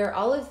where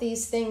all of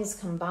these things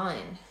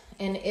combine.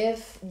 And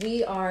if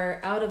we are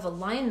out of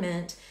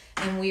alignment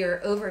and we are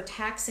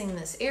overtaxing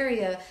this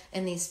area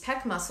and these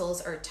pec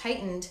muscles are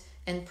tightened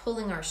and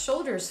pulling our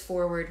shoulders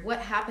forward, what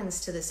happens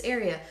to this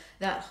area?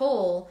 That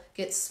hole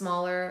gets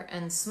smaller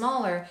and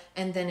smaller,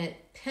 and then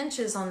it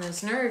pinches on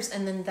those nerves,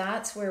 and then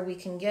that's where we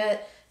can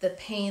get the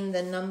pain,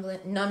 the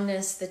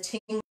numbness, the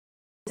tingling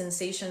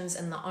sensations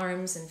in the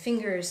arms and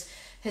fingers.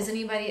 Has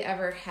anybody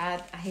ever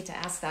had, I hate to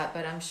ask that,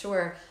 but I'm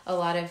sure a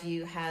lot of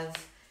you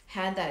have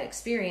had that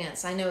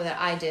experience. I know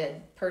that I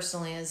did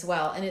personally as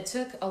well, and it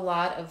took a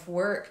lot of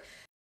work.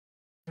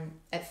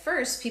 At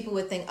first, people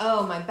would think,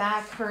 oh, my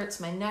back hurts,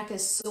 my neck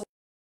is sore,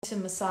 to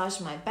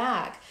massage my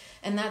back.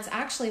 And that's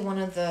actually one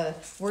of the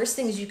worst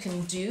things you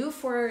can do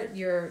for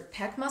your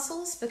pec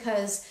muscles,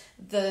 because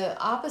the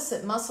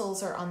opposite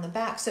muscles are on the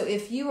back. So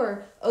if you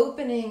are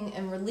opening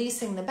and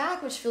releasing the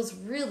back, which feels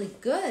really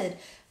good,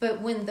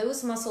 but when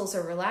those muscles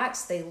are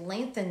relaxed, they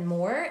lengthen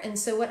more. And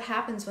so what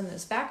happens when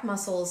those back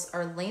muscles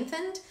are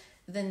lengthened,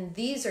 then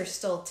these are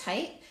still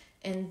tight,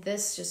 and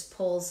this just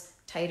pulls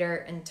tighter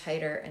and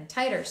tighter and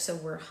tighter. So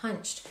we're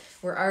hunched.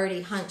 We're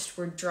already hunched.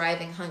 We're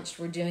driving hunched.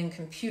 We're doing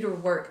computer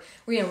work.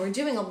 We're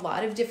doing a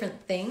lot of different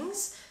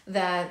things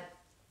that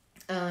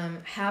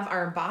have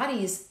our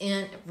bodies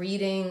in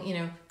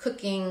reading,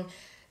 cooking.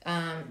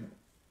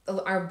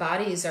 Our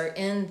bodies are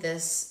in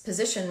this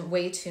position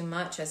way too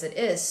much as it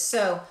is.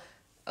 So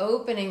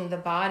opening the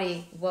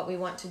body, what we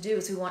want to do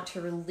is we want to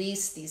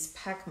release these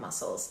pec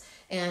muscles.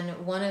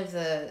 And one of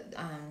the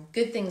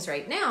good things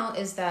right now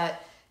is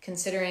that,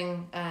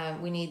 considering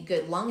we need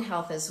good lung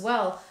health as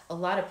well, a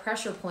lot of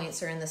pressure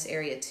points are in this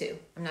area too.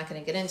 I'm not going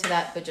to get into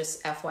that, but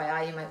just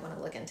FYI, you might want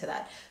to look into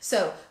that.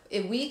 So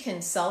if we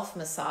can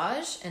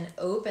self-massage and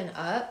open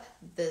up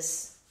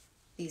these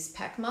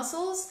pec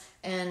muscles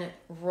and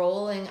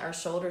rolling our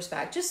shoulders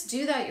back, just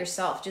do that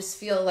yourself. Just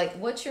feel like,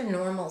 what's your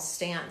normal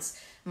stance?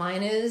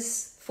 Mine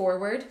is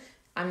forward.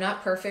 I'm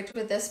not perfect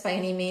with this by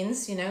any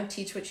means,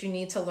 teach what you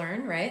need to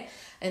learn, right?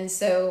 And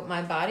so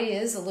my body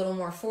is a little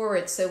more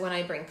forward. So when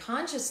I bring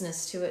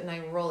consciousness to it and I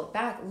roll it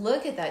back,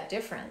 look at that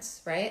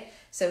difference, right?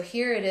 So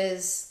here it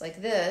is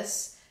like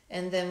this.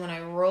 And then when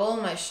I roll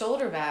my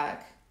shoulder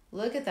back,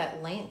 look at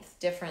that length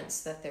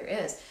difference that there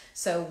is.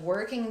 So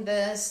working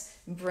this,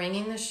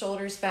 bringing the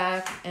shoulders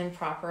back, and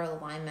proper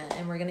alignment.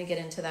 And we're going to get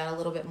into that a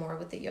little bit more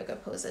with the yoga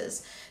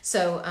poses.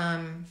 So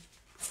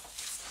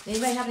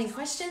anybody have any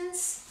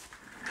questions?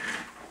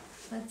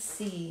 Let's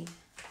see.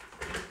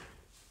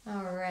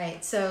 All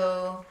right,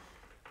 so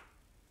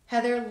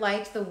Heather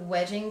liked the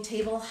wedging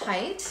table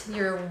height.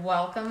 You're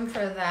welcome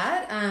for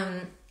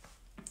that.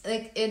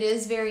 It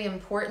is very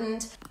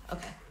important.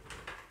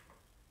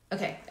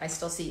 Okay, I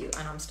still see you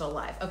and I'm still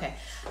alive. Okay,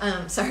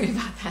 sorry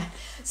about that.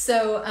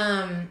 So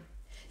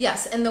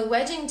yes, and the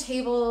wedging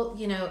table,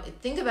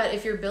 think about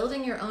if you're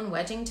building your own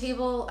wedging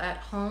table at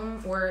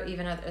home or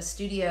even at a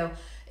studio,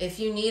 if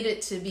you need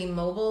it to be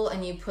mobile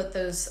and you put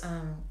those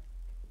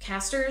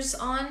casters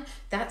on,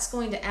 that's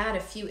going to add a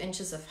few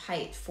inches of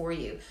height for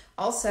you.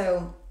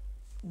 Also,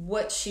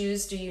 what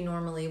shoes do you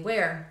normally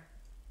wear?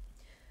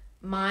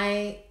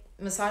 My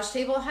massage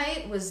table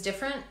height was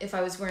different if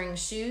I was wearing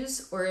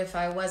shoes or if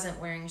I wasn't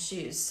wearing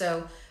shoes.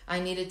 So I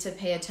needed to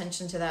pay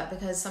attention to that,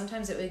 because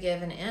sometimes it would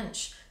give an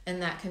inch,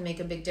 and that can make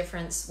a big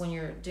difference when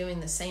you're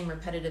doing the same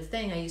repetitive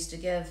thing. I used to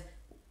give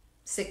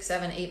 6,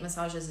 7, 8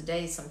 massages a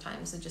day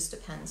sometimes. It just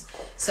depends.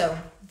 So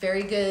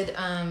very good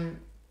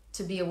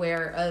to be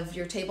aware of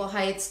your table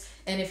heights.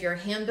 And if you're a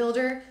hand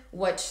builder,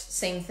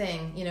 same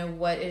thing, you know,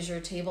 what is your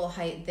table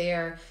height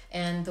there?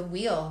 And the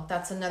wheel,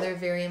 that's another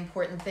very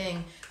important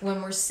thing.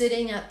 When we're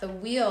sitting at the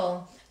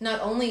wheel, not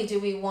only do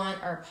we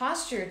want our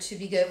posture to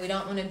be good, we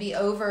don't want to be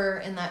over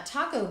in that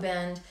taco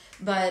bend,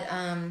 but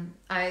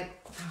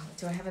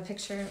do I have a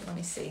picture? Let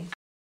me see.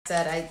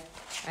 I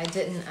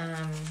didn't,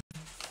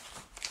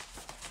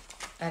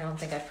 I don't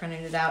think I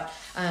printed it out.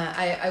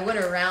 I went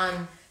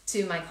around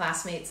to my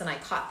classmates and I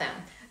caught them,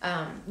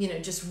 you know,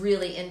 just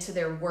really into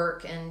their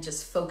work and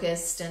just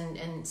focused,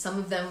 and some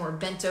of them were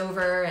bent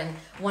over, and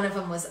one of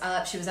them was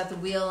up. She was at the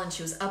wheel and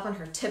she was up on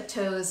her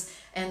tiptoes,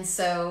 and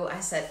so I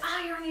said,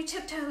 you're on your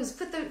tiptoes,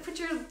 put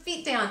your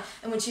feet down.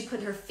 And when she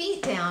put her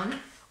feet down,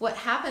 what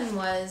happened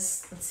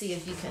was, let's see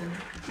if you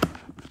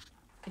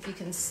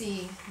can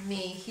see me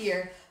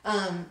here.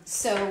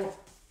 So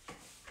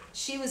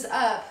she was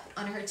up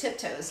on her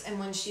tiptoes, and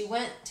when she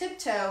went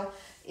tiptoe,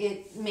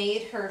 it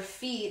made her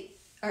feet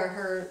or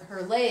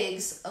her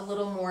legs a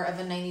little more of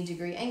a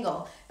 90-degree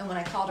angle. And when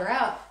I called her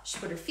out, she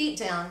put her feet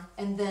down,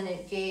 and then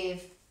it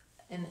gave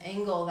an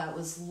angle that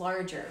was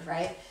larger,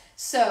 right?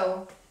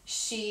 So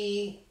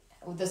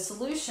the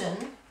solution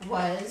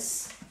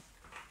was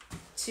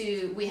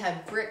we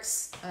had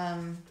bricks,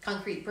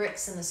 concrete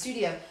bricks in the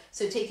studio.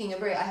 So taking a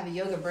brick, I have a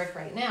yoga brick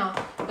right now,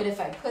 but if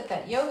I put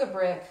that yoga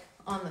brick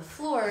on the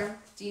floor,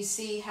 do you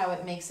see how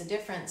it makes a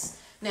difference?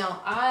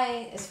 Now,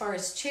 as far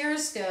as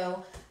chairs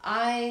go,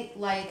 I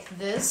like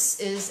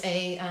this is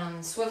a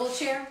swivel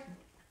chair,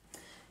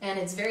 and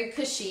it's very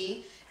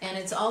cushy, and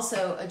it's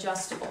also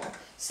adjustable.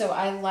 So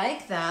I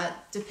like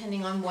that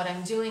depending on what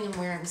I'm doing and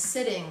where I'm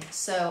sitting,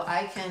 so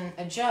I can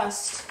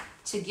adjust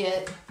to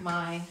get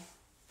my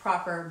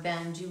proper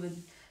bend. You would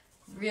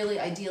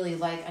really ideally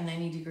like a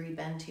 90-degree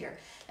bend here.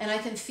 And I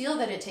can feel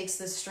that it takes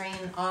the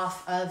strain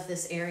off of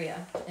this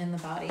area in the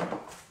body.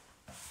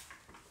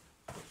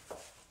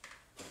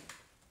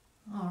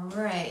 All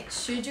right,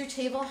 should your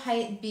table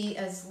height be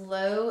as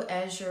low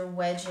as your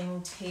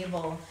wedging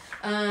table?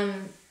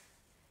 You're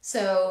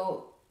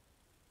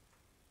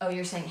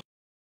saying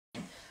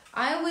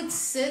I would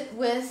sit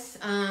with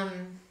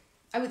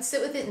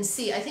it and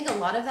see. I think a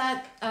lot of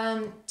that,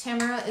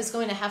 Tamara, is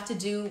going to have to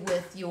do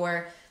with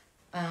your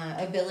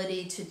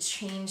ability to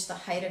change the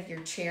height of your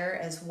chair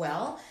as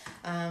well.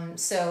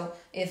 So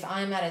if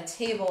I'm at a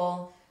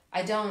table,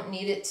 I don't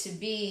need it to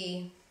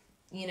be,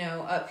 you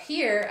know, up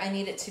here. I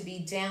need it to be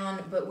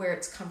down, but where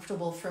it's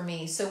comfortable for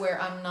me. So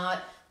where I'm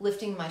not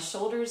lifting my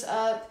shoulders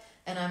up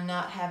and I'm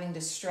not having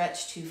to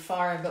stretch too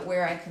far, but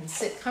where I can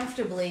sit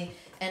comfortably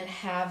and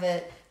have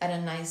it at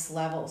a nice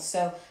level.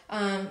 So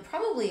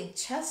probably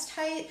chest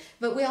height,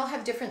 but we all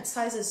have different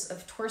sizes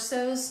of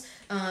torsos.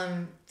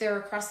 They're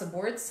across the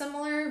board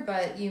similar,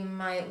 but you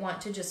might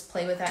want to just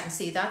play with that and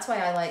see. That's why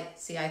I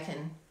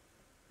can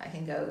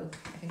go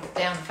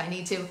down if I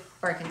need to,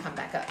 or I can come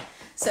back up.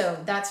 So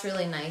that's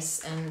really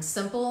nice and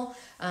simple.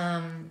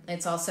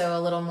 It's also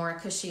a little more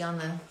cushy on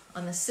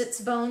the sits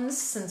bones,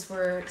 since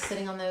we're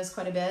sitting on those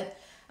quite a bit.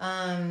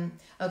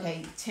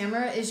 Okay,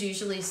 Tamara is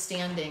usually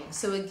standing.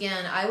 So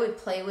again, I would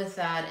play with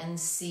that and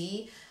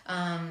see.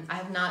 I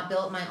have not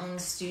built my own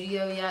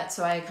studio yet,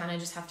 so I kind of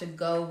just have to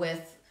go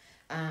with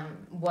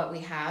what we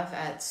have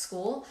at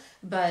school.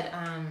 But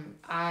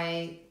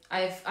I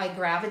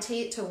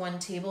gravitate to one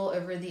table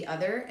over the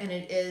other, and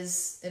it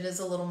is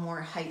a little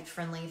more height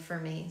friendly for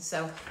me.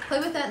 So play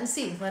with that and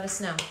see. Let us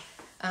know.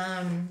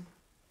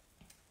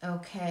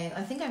 Okay,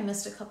 I think I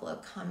missed a couple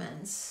of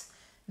comments.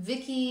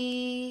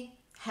 Vicky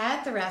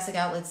had thoracic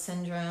outlet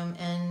syndrome,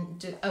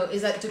 and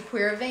is that de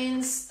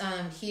Quervain's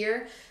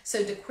here?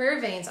 So de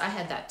Quervain's, I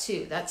had that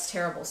too. That's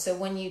terrible. So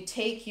when you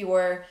take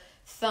your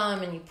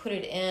thumb and you put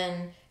it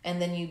in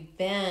and then you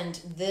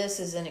bend, this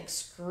is an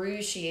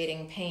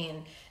excruciating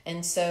pain.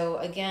 And so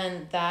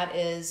again, that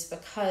is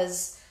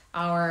because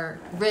our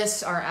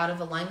wrists are out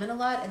of alignment a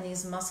lot and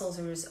these muscles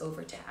are just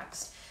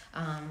overtaxed.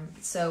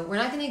 So we're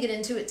not going to get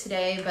into it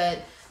today, but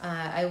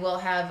I will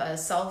have a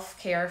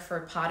self-care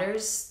for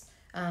potters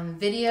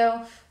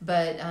video,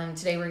 but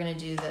today we're going to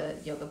do the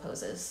yoga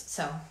poses.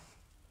 So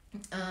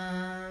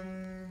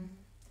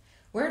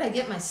where did I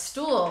get my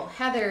stool?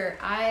 Heather,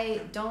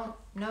 I don't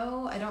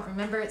know. I don't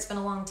remember. It's been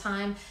a long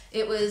time.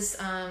 It was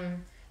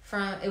from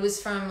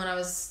when I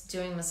was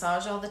doing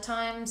massage all the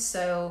time.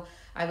 So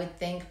I would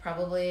think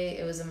probably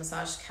it was a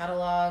massage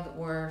catalog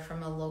or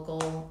from a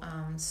local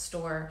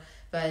store,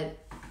 but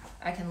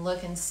I can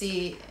look and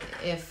see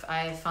if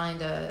I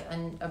find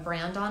a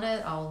brand on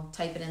it. I'll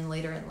type it in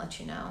later and let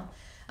you know.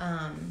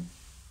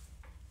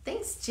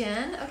 Thanks,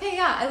 Jen. Okay,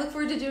 yeah, I look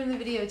forward to doing the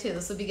video too.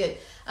 This will be good.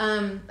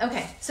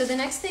 Okay, so the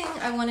next thing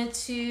I wanted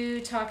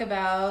to talk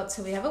about,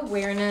 so we have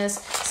awareness.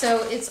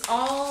 So it's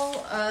all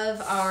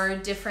of our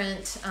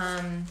different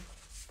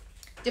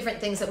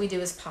things that we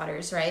do as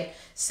potters, right?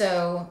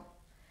 So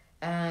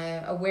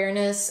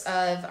awareness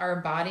of our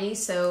body.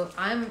 So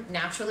I'm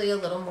naturally a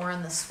little more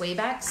on the sway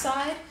back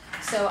side.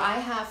 So I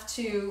have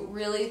to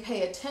really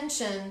pay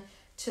attention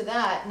to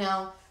that.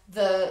 Now,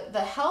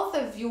 the health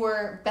of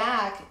your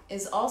back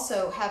is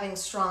also having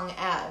strong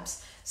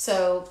abs.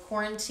 So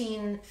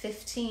quarantine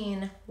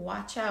 15,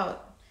 watch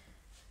out.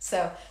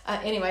 So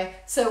anyway,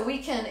 so we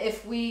can,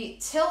 if we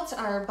tilt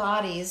our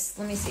bodies,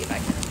 let me see if I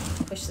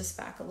can push this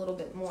back a little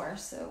bit more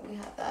so we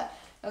have that.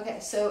 Okay,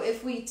 so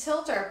if we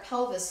tilt our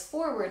pelvis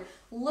forward,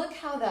 look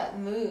how that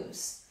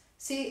moves.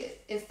 See,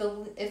 if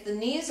the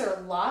knees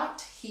are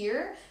locked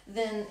here,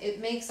 then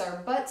it makes our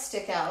butt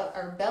stick out,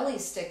 our belly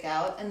stick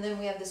out, and then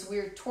we have this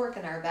weird torque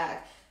in our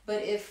back.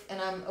 But if,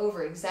 and I'm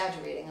over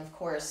exaggerating, of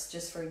course,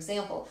 just for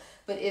example,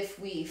 but if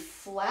we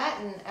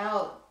flatten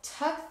out,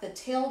 tuck the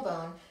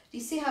tailbone, do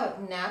you see how it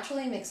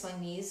naturally makes my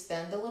knees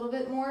bend a little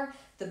bit more?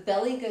 The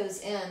belly goes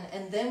in,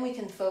 and then we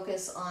can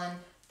focus on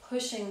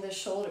pushing the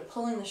shoulder,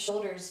 pulling the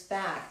shoulders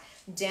back,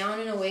 down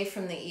and away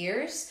from the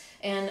ears.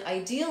 And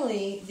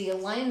ideally, the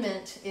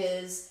alignment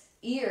is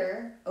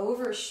ear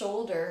over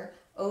shoulder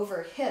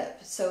over hip.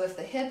 So if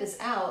the hip is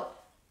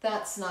out,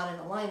 that's not in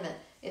alignment.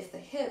 If the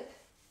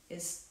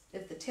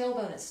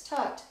tailbone is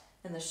tucked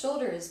and the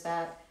shoulder is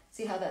back,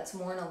 see how that's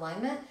more in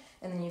alignment?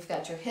 And then you've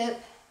got your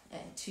hip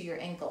and to your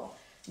ankle.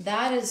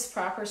 That is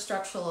proper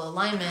structural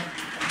alignment: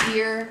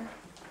 ear,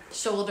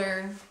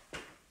 shoulder,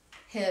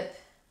 hip,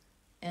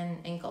 and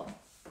ankle.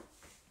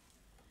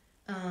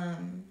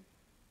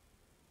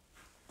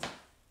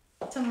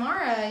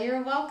 Tamara,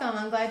 you're welcome.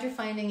 I'm glad you're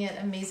finding it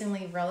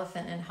amazingly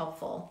relevant and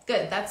helpful.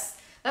 Good.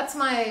 That's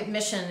my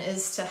mission,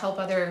 is to help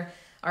other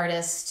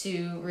artists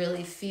to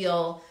really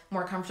feel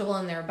more comfortable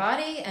in their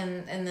body,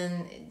 and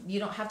then you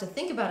don't have to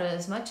think about it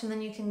as much, and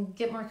then you can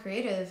get more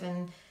creative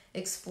and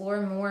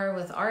explore more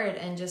with art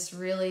and just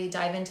really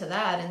dive into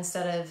that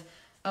instead of,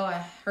 oh,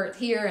 I hurt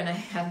here and I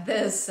have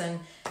this, and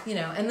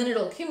and then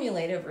it'll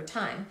accumulate over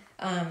time.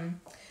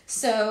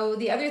 So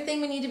the other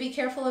thing we need to be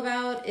careful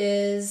about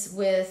is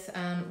with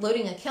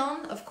loading a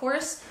kiln, of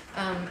course,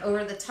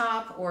 over the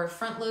top or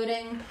front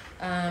loading.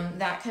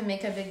 That can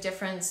make a big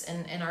difference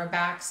in our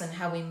backs and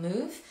how we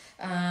move.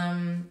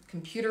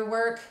 Computer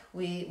work,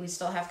 we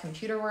still have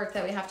computer work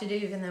that we have to do,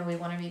 even though we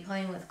want to be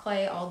playing with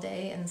clay all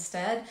day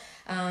instead.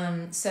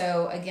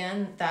 So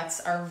again,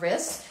 that's our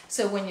wrists.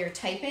 So when you're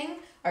typing,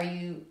 are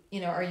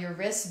your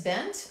wrists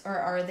bent or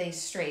are they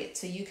straight?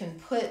 So you can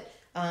put,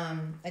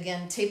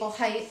 again, table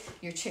height,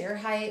 your chair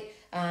height,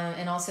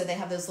 and also they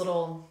have those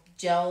little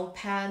gel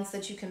pads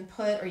that you can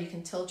put, or you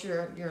can tilt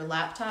your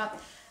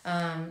laptop.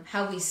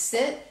 How we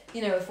sit,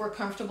 if we're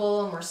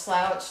comfortable and we're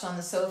slouched on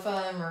the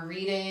sofa and we're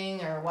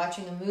reading or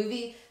watching a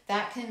movie,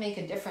 that can make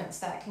a difference.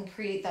 That can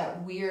create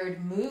that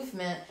weird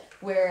movement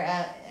where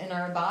in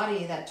our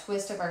body, that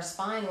twist of our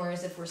spine,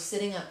 whereas if we're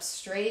sitting up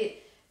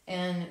straight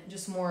and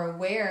just more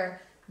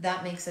aware,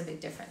 that makes a big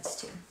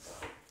difference too.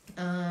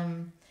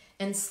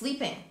 And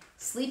sleeping.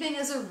 Sleeping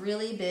is a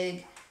really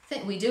big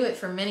thing. We do it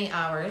for many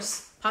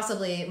hours,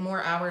 possibly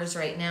more hours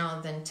right now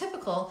than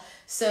typical.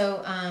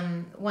 So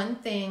one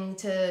thing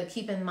to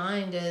keep in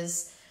mind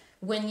is,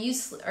 when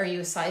are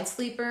you a side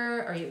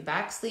sleeper? Are you a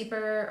back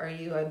sleeper? Are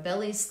you a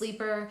belly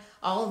sleeper?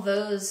 All of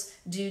those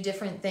do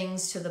different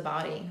things to the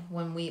body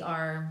when we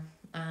are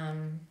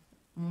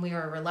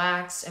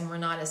relaxed and we're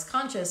not as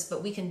conscious,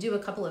 but we can do a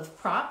couple of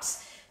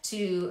props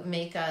to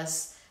make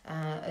us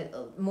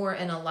more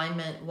in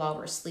alignment while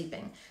we're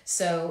sleeping.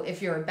 So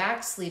if you're a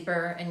back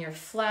sleeper and you're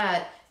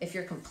flat, if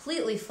you're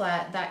completely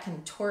flat, that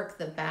can torque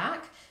the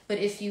back. But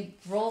if you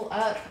roll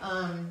up,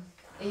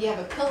 you have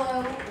a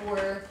pillow,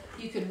 or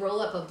you could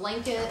roll up a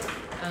blanket.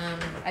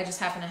 I just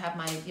happen to have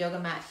my yoga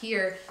mat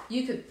here.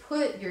 You could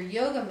put your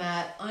yoga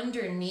mat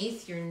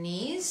underneath your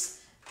knees.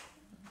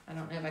 I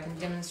don't know if I can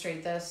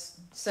demonstrate this.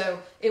 So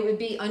it would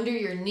be under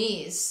your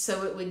knees.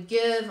 So it would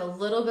give a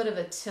little bit of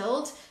a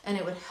tilt, and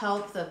it would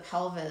help the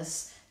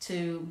pelvis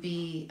to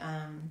be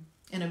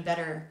in a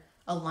better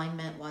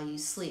alignment while you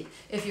sleep.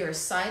 If you're a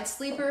side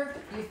sleeper,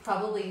 you've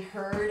probably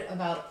heard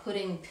about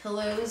putting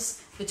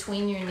pillows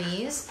between your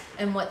knees.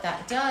 And what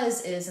that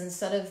does is,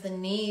 instead of the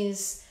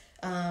knees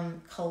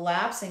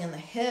collapsing and the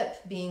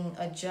hip being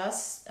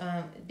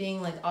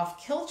being like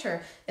off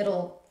kilter,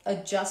 it'll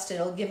adjust it.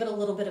 It'll give it a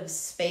little bit of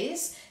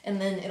space, and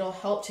then it'll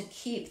help to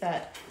keep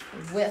that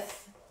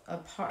width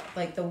apart,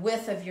 like the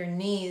width of your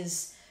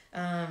knees.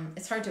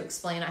 It's hard to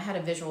explain. I had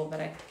a visual, but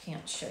I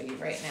can't show you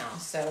right now.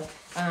 So,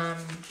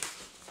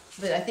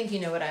 but I think you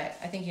know what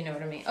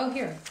I mean. Oh,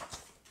 here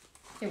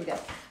we go.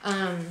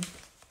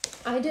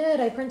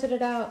 I printed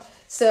it out.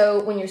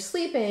 So when you're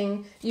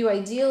sleeping, you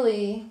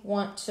ideally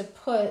want to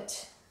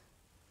put,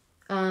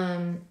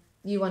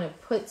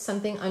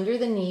 something under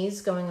the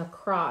knees going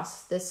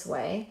across this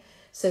way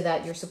so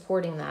that you're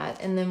supporting that.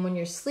 And then when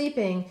you're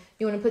sleeping,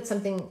 you want to put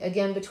something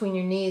again between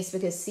your knees,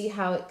 because see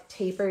how it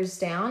tapers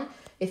down?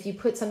 If you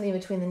put something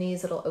between the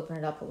knees, it'll open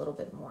it up a little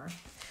bit more.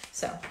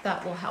 So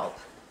that will help.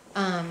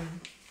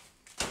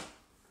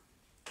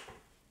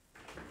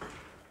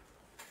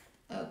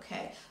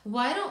 Okay,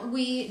 why don't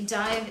we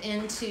dive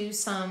into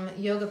some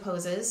yoga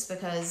poses,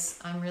 because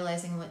I'm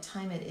realizing what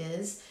time it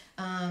is.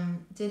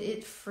 Did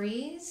it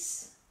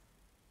freeze?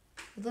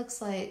 It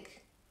looks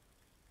like,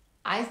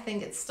 I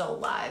think it's still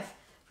live.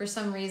 For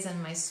some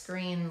reason, my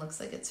screen looks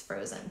like it's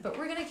frozen, but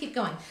we're gonna keep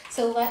going.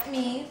 So let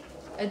me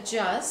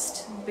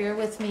adjust. Bear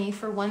with me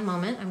for one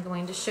moment. I'm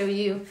going to show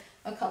you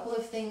a couple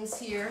of things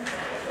here.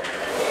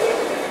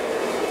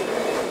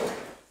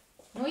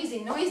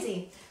 Noisy,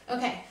 noisy.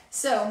 Okay,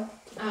 so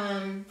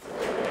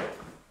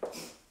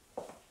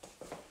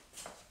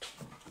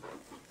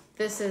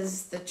this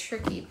is the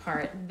tricky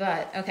part,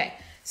 but okay.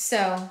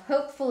 So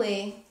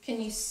hopefully,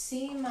 can you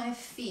see my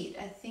feet?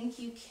 I think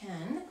you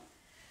can.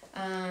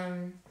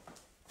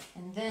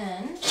 And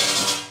then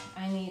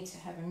I need to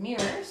have a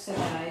mirror so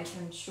that I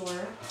can ensure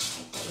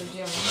that we're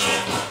doing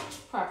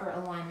proper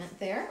alignment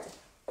there.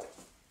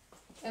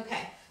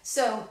 Okay,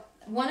 so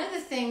one of the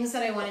things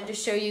that I wanted to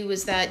show you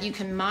was that you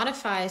can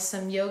modify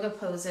some yoga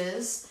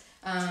poses.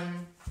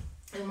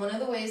 And one of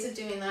the ways of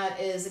doing that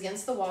is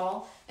against the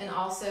wall and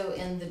also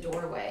in the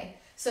doorway.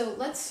 So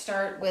let's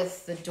start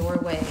with the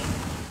doorway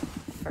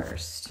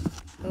first.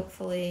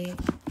 Hopefully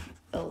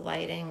the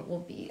lighting will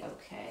be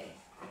okay.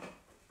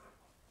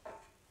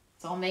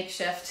 It's all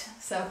makeshift,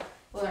 so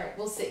all right,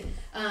 we'll see.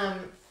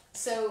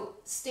 So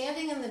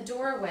standing in the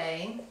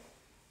doorway,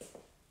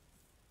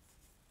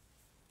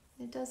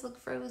 it does look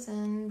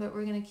frozen, but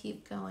we're gonna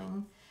keep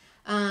going.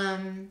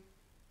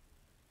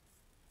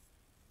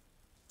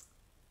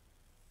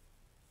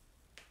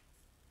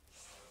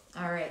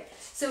 All right,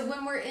 so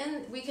when we're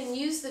in, we can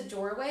use the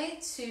doorway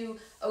to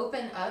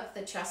open up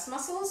the chest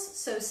muscles.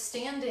 So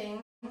standing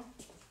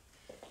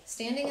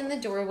in the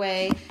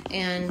doorway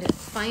and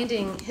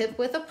finding hip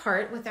width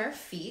apart with our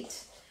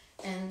feet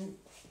and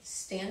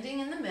standing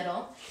in the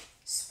middle,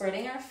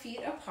 spreading our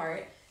feet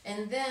apart,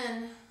 and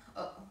then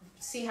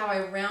see how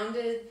I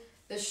rounded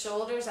the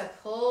shoulders. I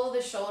pull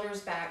the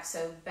shoulders back,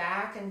 so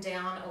back and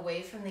down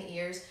away from the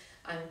ears.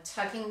 I'm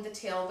tucking the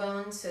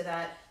tailbone so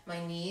that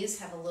my knees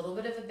have a little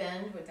bit of a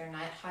bend where they're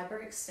not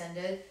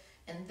hyperextended,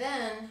 and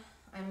then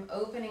I'm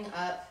opening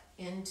up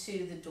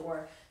into the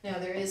door. Now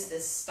there is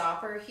this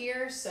stopper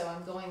here, so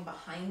I'm going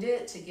behind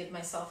it to give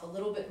myself a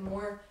little bit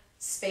more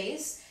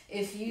space.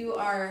 If you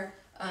are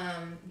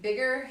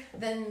bigger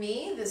than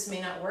me, this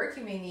may not work.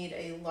 You may need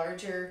a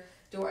larger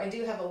door. I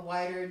do have a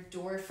wider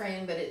door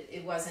frame, but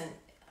it wasn't,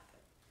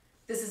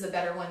 this is a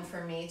better one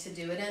for me to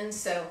do it in.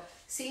 So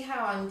see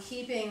how I'm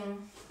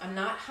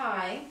not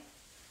high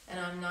and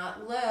I'm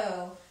not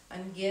low.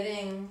 I'm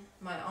getting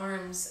my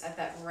arms at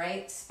that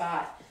right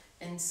spot.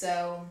 And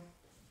so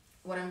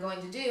what I'm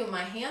going to do,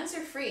 my hands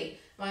are free.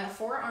 My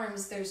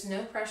forearms, there's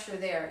no pressure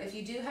there. If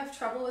you do have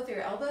trouble with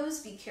your elbows,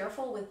 be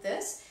careful with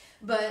this.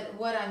 But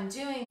what I'm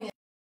doing is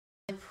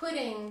I'm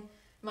putting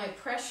my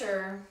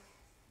pressure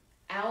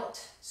out,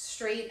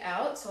 straight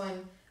out. So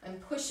I'm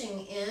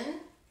pushing in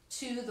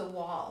to the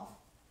wall,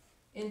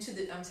 into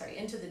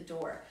the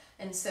door.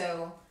 And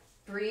so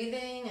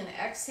breathing and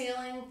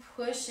exhaling,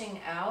 pushing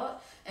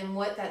out. And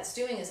what that's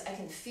doing is I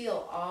can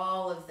feel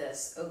all of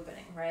this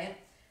opening, right?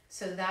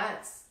 So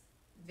that's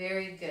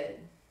very good.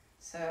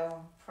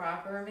 So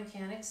proper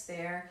mechanics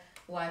there,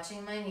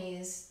 watching my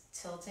knees,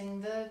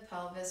 tilting the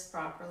pelvis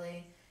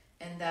properly,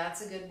 and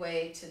that's a good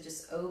way to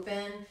just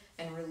open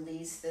and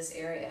release this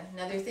area.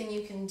 Another thing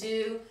you can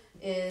do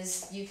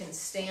is you can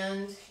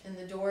stand in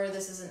the door.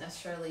 This isn't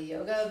necessarily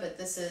yoga, but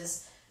this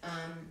is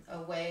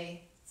a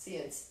way, see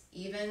it's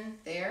even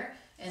there,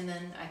 and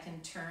then I can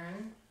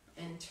turn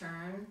and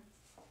turn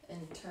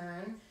and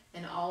turn,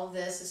 and all of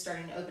this is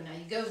starting to open. Now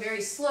you go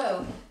very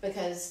slow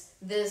because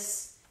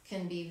this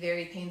can be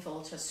very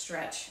painful to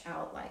stretch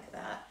out like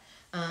that.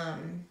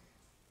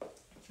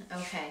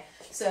 Okay,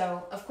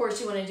 so of course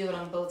you want to do it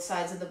on both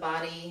sides of the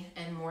body,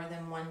 and more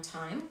than one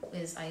time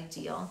is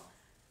ideal.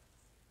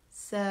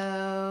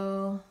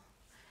 So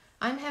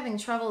I'm having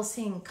trouble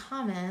seeing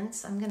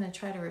comments. I'm going to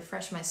try to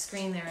refresh my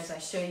screen there as I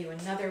show you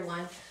another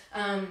one.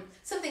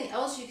 Something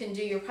else you can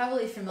do, you're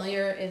probably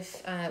familiar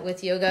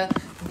with yoga,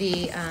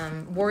 the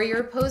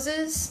warrior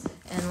poses,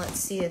 and let's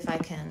see if I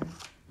can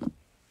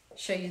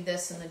show you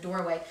this in the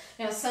doorway.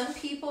 Now some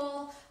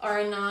people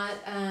are not,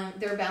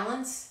 their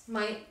balance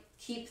might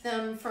keep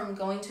them from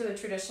going to a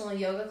traditional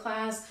yoga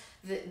class,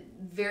 the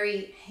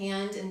very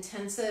hand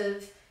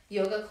intensive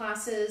yoga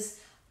classes.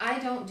 I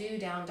don't do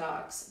down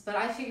dogs, but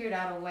I figured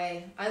out a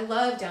way. I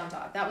love down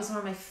dog. That was one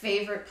of my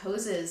favorite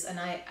poses and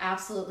I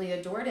absolutely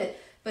adored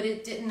it, but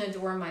it didn't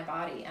adore my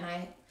body, and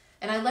I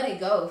let it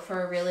go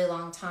for a really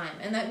long time.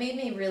 And that made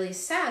me really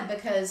sad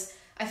because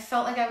I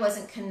felt like I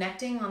wasn't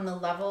connecting on the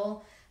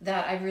level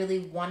that I really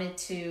wanted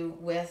to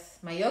with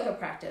my yoga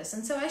practice.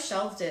 And so I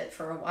shelved it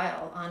for a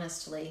while,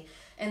 honestly.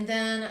 And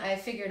then I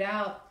figured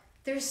out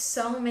there's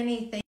so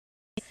many things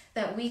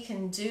that we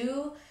can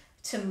do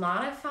to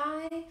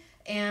modify,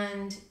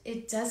 and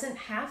it doesn't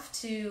have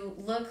to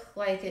look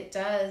like it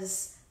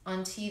does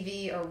on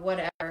TV or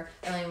whatever. I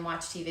don't even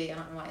watch TV. I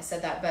don't know why I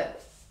said that,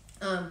 but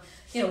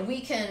you know,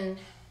 we can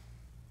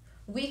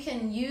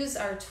use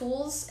our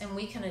tools and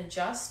we can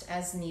adjust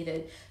as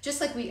needed. Just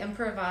like we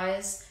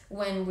improvise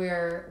when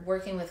we're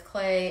working with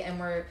clay and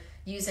we're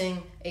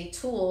using a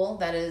tool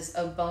that is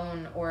a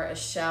bone or a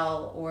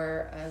shell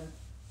or a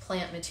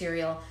plant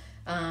material.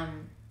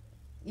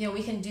 you know,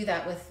 we can do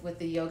that with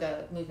the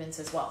yoga movements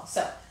as well.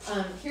 So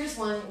here's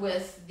one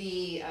with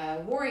the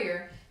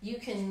warrior. You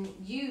can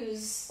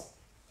use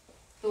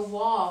the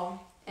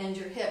wall and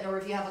your hip, or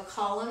if you have a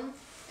column.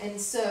 And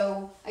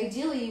so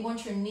ideally you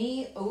want your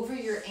knee over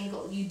your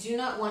ankle. You do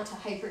not want to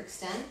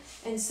hyperextend.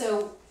 And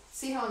so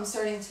see how I'm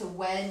starting to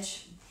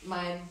wedge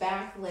my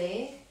back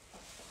leg?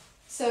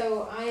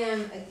 So I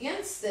am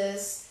against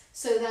this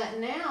so that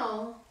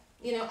now,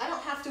 you know, I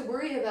don't have to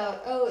worry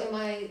about, oh,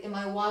 am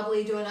I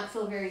wobbly? Do I not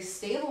feel very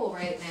stable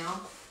right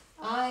now?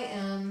 I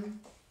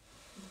am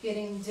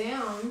getting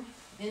down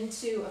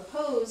into a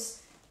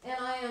pose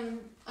and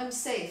I'm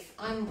safe.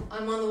 I'm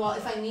on the wall.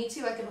 If I need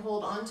to, I can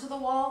hold onto the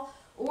wall,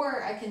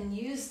 or I can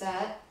use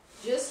that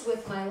just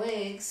with my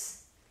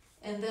legs,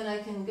 and then I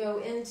can go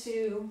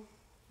into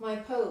my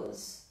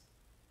pose,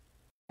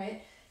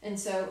 right? And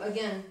so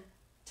again,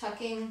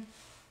 tucking,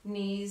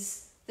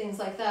 knees, things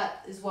like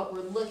that is what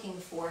we're looking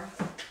for.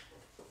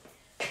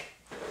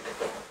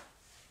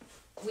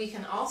 We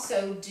can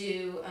also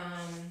do,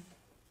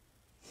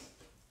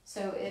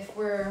 so if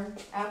we're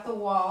at the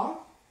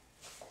wall,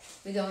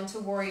 we go into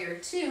warrior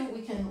 2,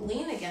 we can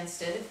lean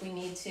against it if we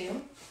need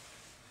to.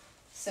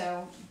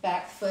 So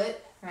back foot,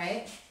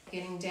 right?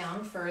 Getting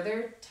down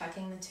further,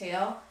 tucking the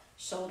tail,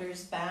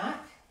 shoulders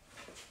back.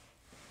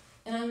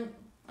 And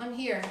I'm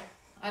here.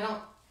 I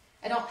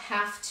don't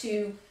have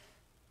to,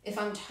 if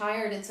I'm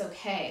tired, it's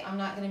okay. I'm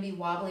not going to be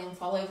wobbly and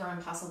fall over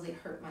and possibly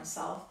hurt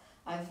myself.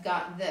 I've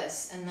got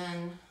this, and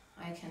then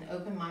I can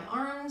open my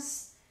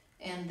arms,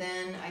 and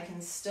then I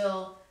can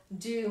still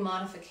do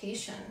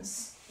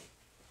modifications,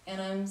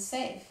 and I'm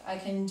safe. I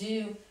can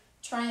do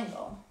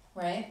triangle,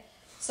 right?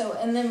 So,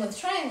 and then with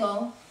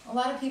triangle, a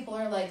lot of people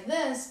are like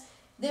this,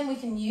 then we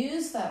can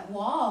use that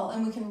wall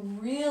and we can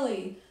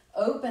really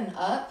open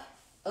up,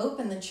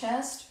 open the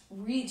chest,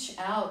 reach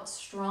out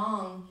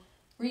strong,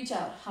 reach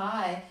out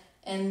high,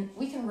 and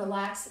we can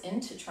relax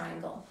into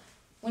triangle.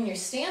 When you're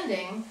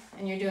standing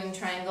and you're doing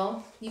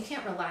triangle, you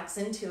can't relax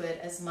into it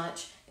as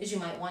much as you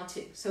might want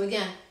to. So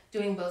again,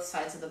 doing both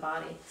sides of the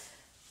body.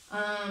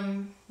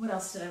 What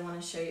else did I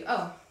want to show you?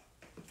 Oh,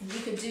 you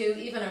could do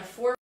even a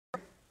forward,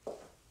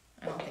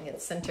 I don't think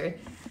it's centered.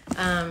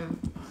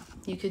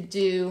 You could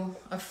do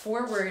a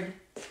forward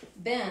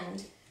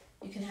bend.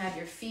 You can have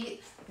your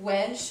feet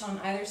wedged on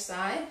either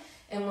side.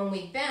 And when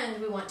we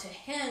bend, we want to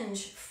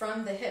hinge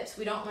from the hips.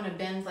 We don't want to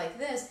bend like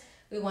this.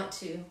 We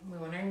want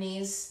our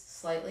knees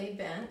slightly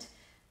bent.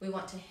 We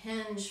want to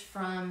hinge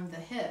from the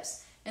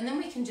hips. And then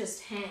we can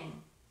just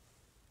hang.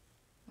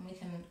 And we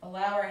can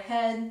allow our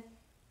head,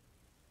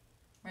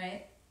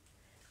 right?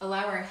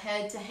 Allow our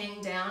head to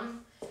hang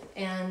down,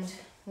 and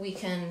we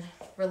can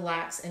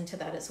relax into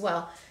that as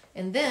well.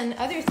 And then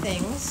other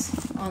things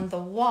on the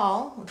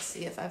wall, let's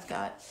see if I've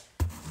got,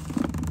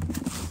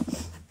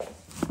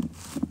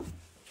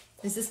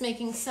 is this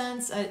making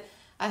sense?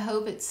 I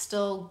hope it's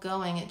still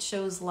going. It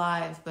shows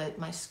live, but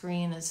my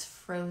screen is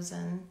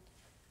frozen.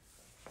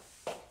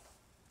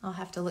 I'll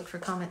have to look for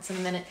comments in a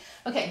minute.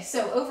 Okay,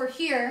 so over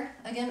here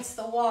against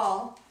the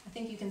wall, I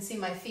think you can see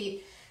my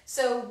feet.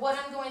 So what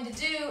I'm going to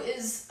do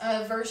is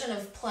a version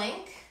of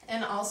plank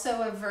and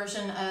also a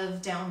version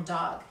of down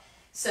dog.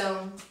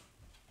 So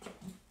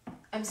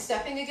I'm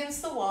stepping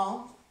against the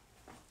wall.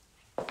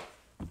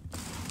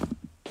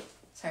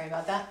 Sorry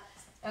about that.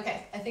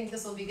 Okay, I think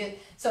this will be good.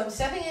 So I'm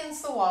stepping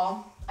against the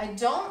wall.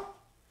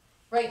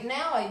 Right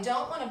now I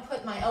don't want to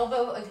put my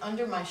elbow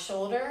under my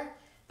shoulder,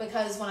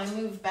 because when I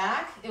move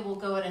back, it will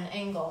go at an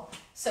angle.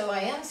 So I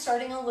am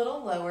starting a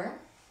little lower,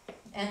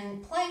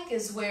 and plank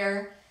is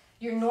where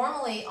you're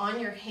normally on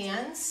your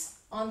hands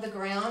on the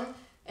ground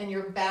and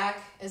your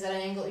back is at an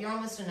angle. You're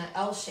almost in an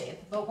L shape.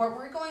 But what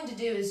we're going to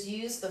do is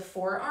use the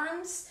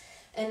forearms.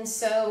 And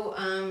so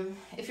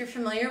if you're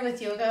familiar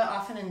with yoga,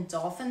 often in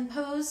dolphin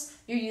pose,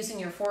 you're using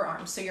your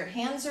forearms. So your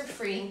hands are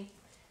free,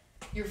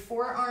 your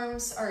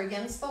forearms are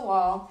against the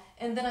wall,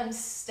 and then I'm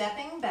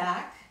stepping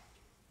back,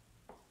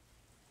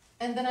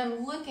 and then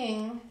I'm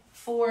looking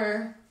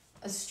for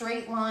a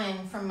straight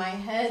line from my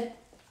head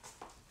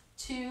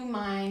to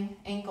my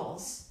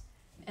ankles.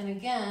 And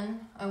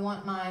again, I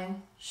want my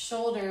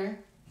shoulder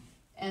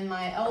and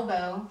my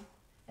elbow,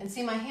 and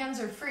see my hands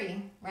are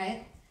free,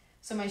 right?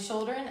 So my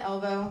shoulder and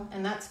elbow,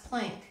 and that's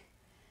plank.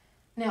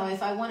 Now,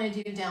 if I want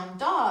to do down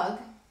dog,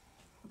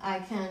 I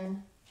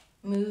can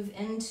move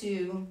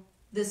into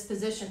this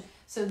position.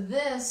 So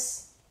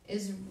this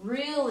is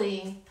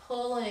really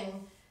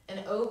pulling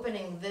and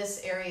opening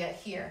this area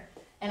here.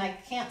 And I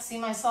can't see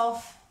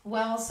myself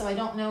well, so I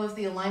don't know if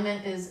the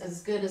alignment is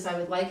as good as I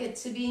would like it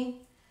to be,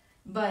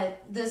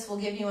 but this will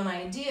give you an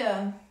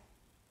idea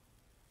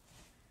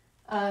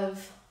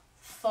of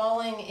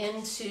falling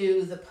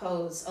into the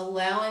pose,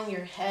 allowing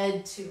your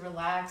head to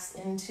relax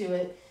into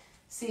it.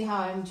 See how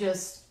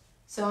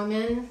I'm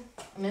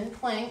in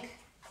plank,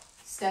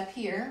 step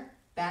here,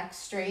 back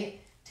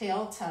straight,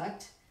 tail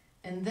tucked,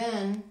 and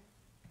then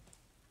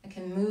I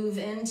can move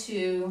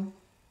into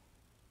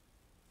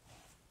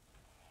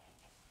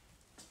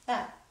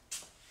that.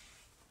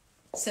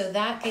 So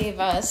that gave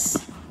us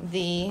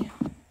the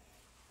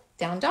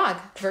down dog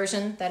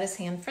version that is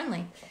hand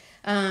friendly.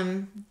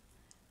 I'm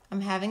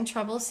having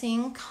trouble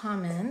seeing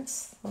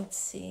comments. Let's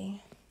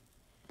see.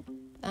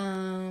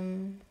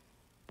 I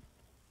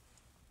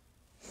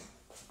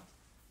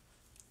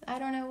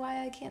don't know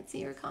why I can't see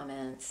your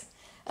comments.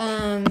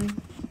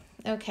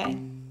 Okay.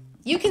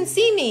 You can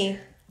see me.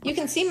 You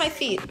can see my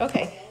feet.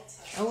 Okay.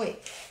 Oh, wait.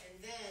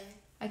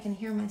 I can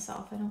hear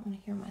myself. I don't want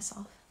to hear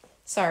myself.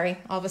 Sorry.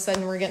 All of a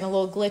sudden, we're getting a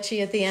little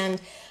glitchy at the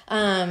end.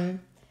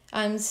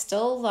 I'm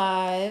still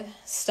live.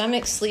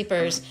 Stomach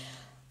sleepers.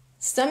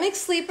 Stomach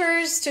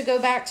sleepers, to go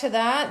back to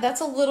that, that's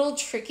a little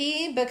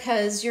tricky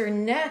because your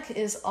neck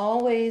is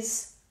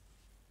always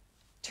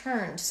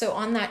turned. So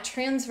on that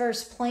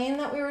transverse plane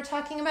that we were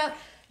talking about,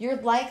 you're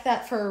like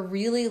that for a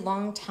really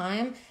long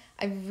time.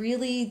 I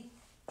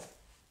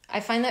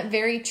find that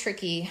very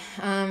tricky.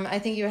 I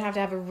think you would have to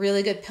have a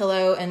really good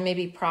pillow and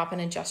maybe prop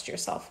and adjust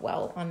yourself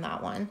well on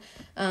that one.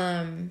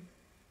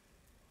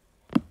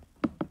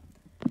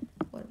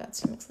 What about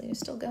stomach sleep? You're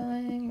still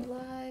going.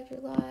 You're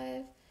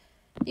live.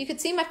 You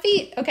could see my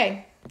feet.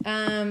 Okay.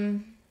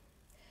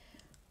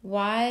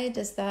 Why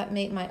does that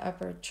make my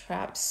upper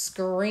trap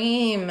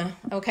scream?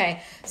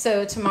 Okay.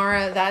 So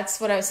Tamara, that's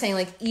what I was saying,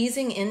 like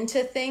easing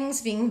into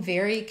things, being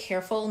very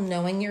careful,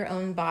 knowing your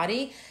own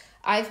body.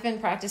 I've been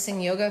practicing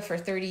yoga for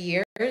 30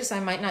 years. I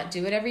might not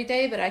do it every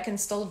day, but I can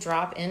still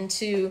drop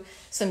into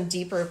some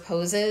deeper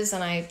poses.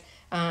 And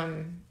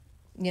I'm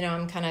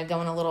kind of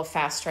going a little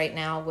fast right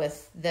now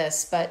with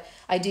this, but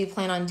I do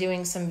plan on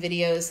doing some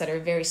videos that are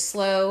very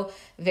slow,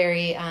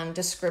 very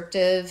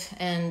descriptive,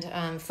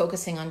 and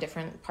focusing on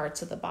different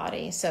parts of the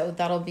body. So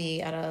that'll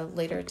be at a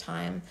later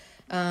time.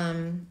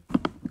 Thank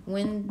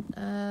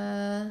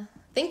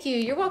you.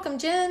 You're welcome,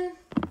 Jen.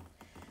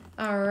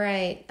 All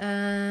right.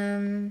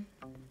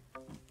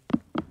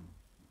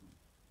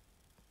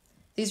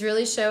 These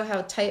really show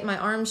how tight my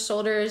arms,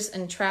 shoulders,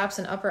 and traps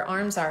and upper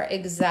arms are.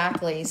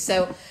 Exactly.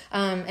 So,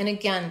 and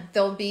again,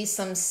 there'll be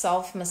some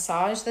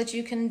self-massage that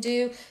you can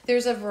do.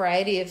 There's a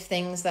variety of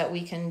things that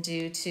we can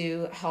do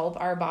to help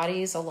our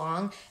bodies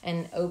along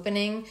and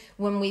opening.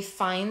 When we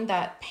find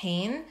that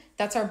pain,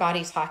 that's our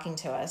body talking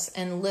to us.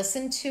 And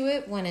listen to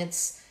it when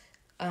it's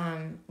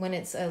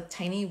a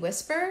tiny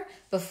whisper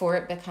before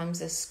it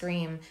becomes a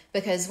scream.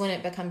 Because when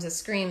it becomes a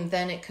scream,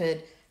 then it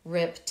could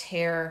rip,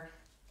 tear,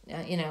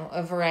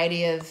 a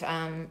variety of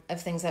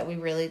things that we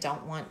really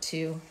don't want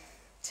to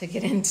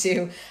get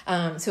into.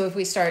 So if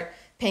we start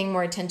paying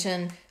more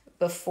attention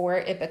before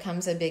it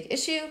becomes a big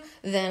issue,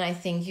 then I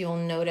think you'll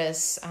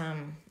notice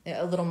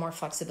a little more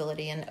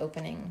flexibility and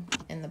opening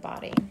in the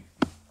body.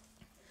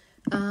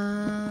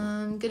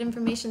 Good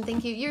information.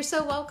 Thank you. You're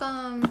so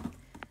welcome.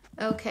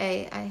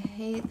 Okay. I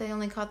hate they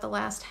only caught the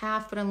last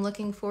half, but I'm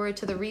looking forward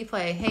to the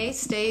replay. Hey,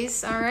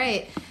 Stace. All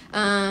right.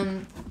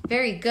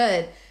 Very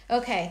good.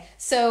 Okay,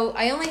 so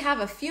I only have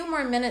a few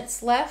more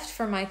minutes left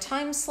for my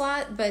time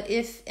slot, but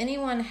if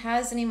anyone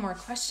has any more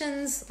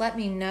questions, let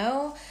me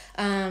know.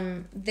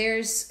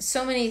 There's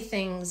so many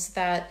things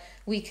that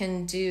we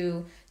can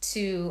do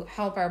to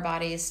help our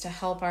bodies, to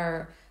help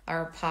our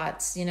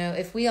pots.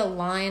 If we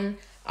align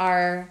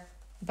our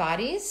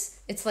bodies,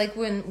 it's like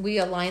when we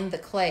align the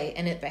clay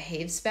and it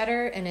behaves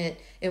better and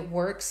it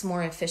works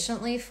more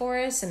efficiently for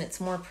us and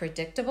it's more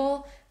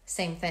predictable,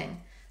 same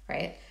thing,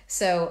 right?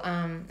 So,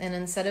 and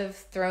instead of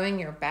throwing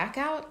your back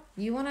out,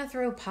 you want to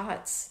throw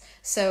pots.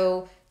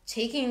 So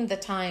taking the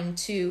time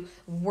to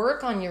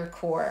work on your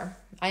core,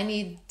 I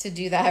need to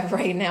do that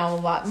right now a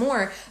lot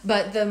more,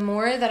 but the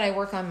more that I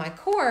work on my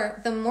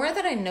core, the more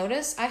that I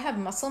notice I have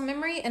muscle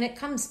memory and it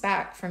comes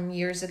back from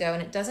years ago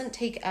and it doesn't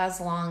take as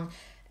long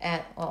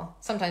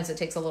sometimes it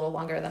takes a little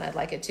longer than I'd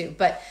like it to,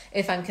 but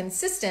if I'm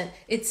consistent,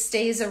 it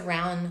stays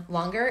around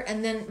longer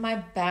and then my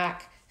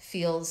back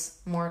feels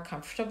more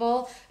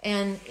comfortable.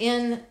 And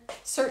in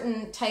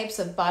certain types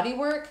of body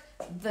work,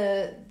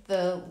 the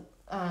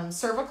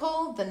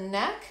cervical, the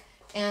neck,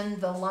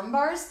 and the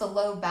lumbars, the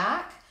low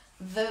back,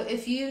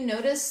 if you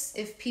notice,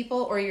 if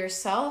people or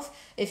yourself,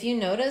 if you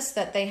notice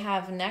that they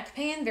have neck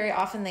pain, very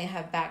often they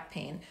have back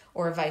pain,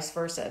 or vice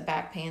versa.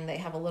 Back pain, they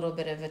have a little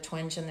bit of a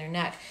twinge in their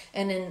neck.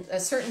 And in a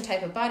certain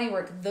type of body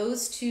work,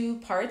 those two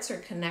parts are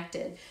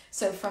connected.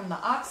 So from the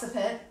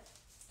occiput,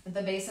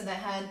 the base of the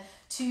head,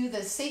 to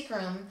the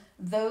sacrum,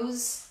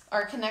 those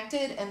are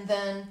connected, and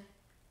then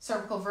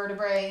cervical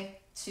vertebrae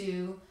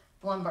to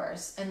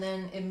lumbars, and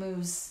then it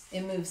moves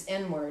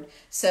inward.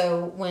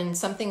 So when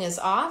something is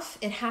off,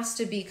 it has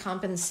to be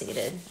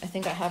compensated. I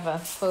think I have a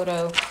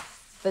photo,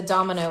 the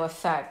domino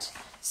effect.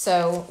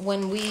 So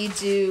when we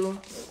do,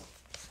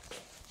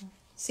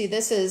 see,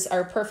 this is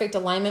our perfect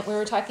alignment we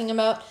were talking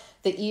about,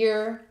 the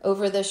ear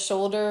over the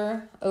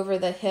shoulder, over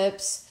the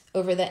hips,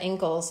 over the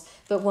ankles.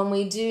 But when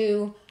we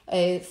do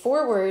a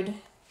forward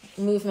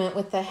movement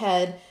with the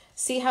head,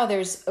 see how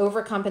there's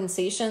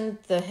overcompensation?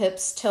 The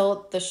hips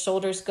tilt, the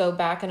shoulders go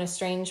back in a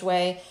strange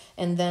way,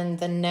 and then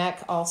the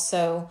neck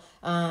also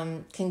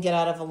can get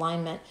out of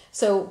alignment.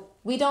 So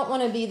we don't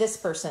want to be this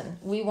person.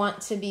 We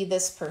want to be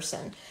this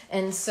person.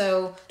 And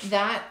so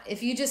that,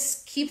 if you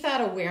just keep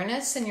that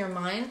awareness in your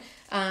mind,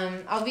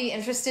 I'll be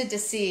interested to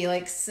see,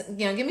 like,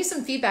 give me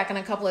some feedback in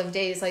a couple of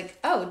days. Like,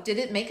 oh, did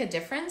it make a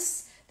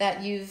difference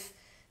that you've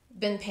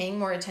been paying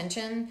more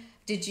attention?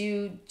 Did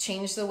you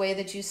change the way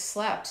that you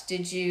slept?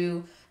 Did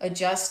you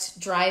adjust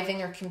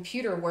driving or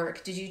computer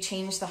work? Did you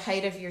change the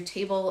height of your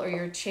table or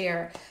your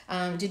chair?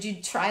 Did you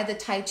try the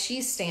Tai Chi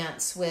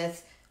stance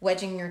with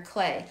wedging your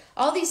clay?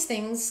 All these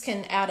things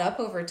can add up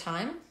over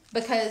time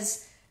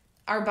because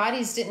our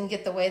bodies didn't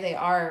get the way they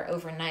are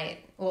overnight.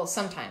 Well,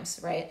 sometimes,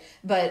 right?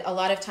 But a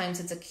lot of times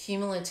it's a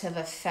cumulative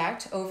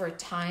effect over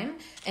time,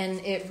 and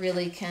it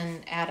really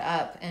can add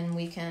up, and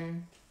we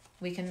can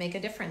make a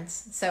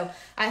difference. So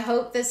I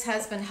hope this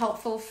has been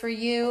helpful for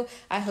you.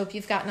 I hope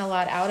you've gotten a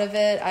lot out of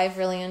it. I've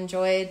really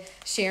enjoyed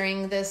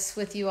sharing this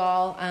with you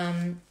all.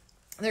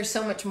 There's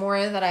so much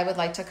more that I would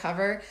like to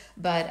cover,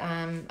 but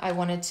I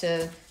wanted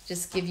to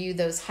just give you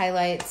those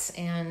highlights,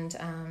 and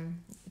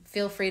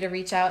feel free to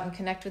reach out and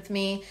connect with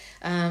me.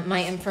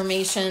 My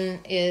information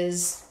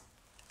is,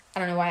 I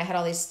don't know why I had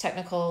all these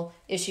technical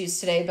issues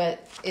today,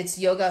 but it's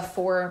Yoga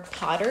for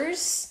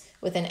Potters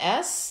with an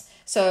S.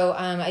 So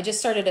I just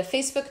started a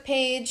Facebook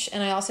page,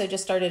 and I also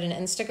just started an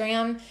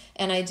Instagram,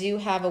 and I do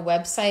have a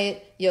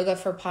website,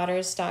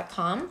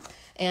 yogaforpotters.com.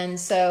 And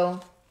so,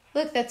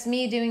 look, that's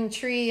me doing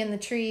tree in the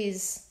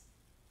trees.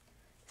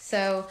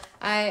 So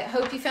I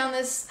hope you found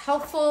this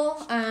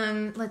helpful.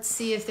 Let's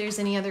see if there's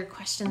any other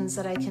questions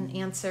that I can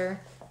answer.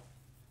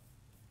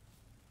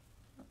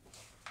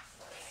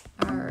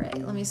 All right,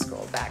 let me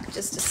scroll back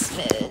just a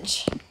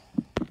smidge.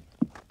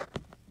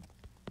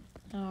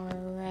 All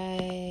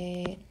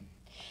right.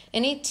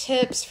 Any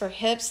tips for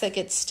hips that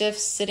get stiff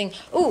sitting?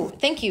 Oh,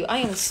 thank you. I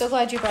am so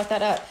glad you brought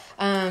that up.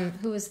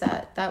 Who was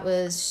that? That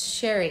was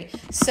Sherry.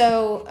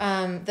 So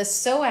the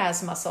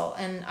psoas muscle,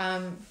 and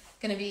I'm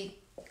going to be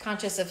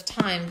conscious of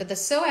time, but the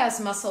psoas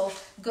muscle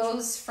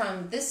goes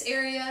from this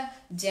area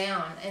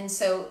down. And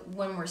so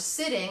when we're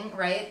sitting,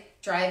 right,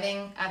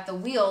 driving at the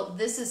wheel,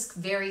 this is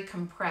very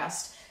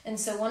compressed. And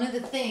so one of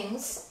the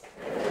things,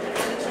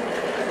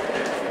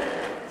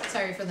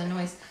 sorry for the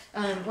noise,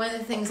 one of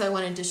the things I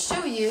wanted to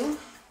show you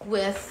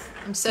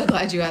I'm so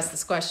glad you asked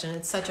this question.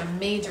 It's such a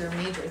major,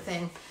 major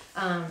thing.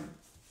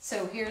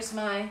 So here's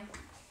my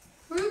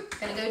root,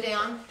 gonna go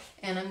down,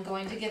 and I'm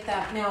going to get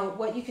that. Now,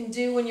 what you can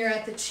do when you're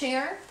at the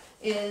chair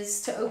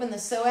is to open the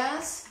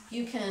psoas.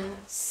 You can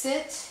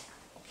sit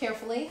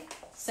carefully,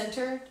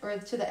 center or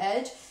to the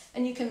edge,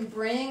 and you can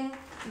bring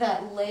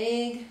that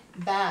leg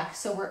back.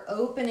 So we're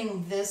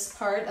opening this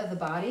part of the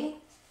body,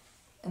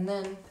 and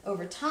then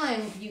over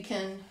time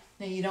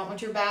now you don't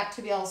want your back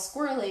to be all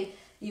squirrely.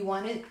 You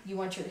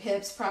want your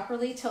hips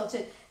properly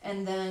tilted,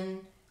 and then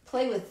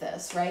play with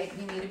this, right?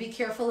 You need to be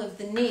careful of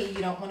the knee.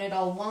 You don't want it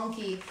all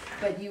wonky,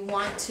 but you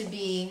want to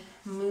be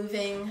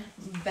moving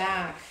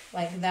back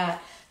like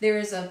that. There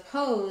is a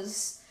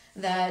pose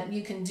that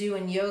you can do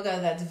in yoga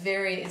that's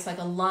it's like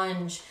a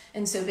lunge.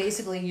 And so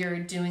basically you're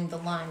doing the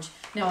lunge.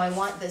 Now I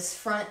want this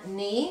front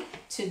knee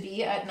to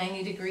be at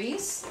 90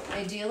 degrees,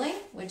 ideally,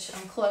 which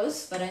I'm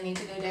close, but I need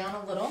to go down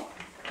a little.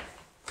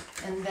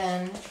 And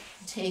then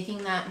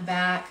taking that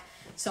back.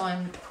 So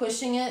I'm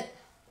pushing it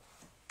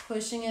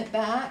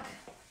back,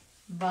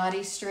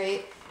 body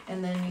straight,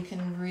 and then you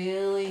can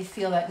really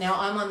feel that. Now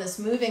I'm on this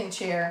moving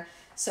chair,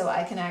 so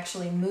I can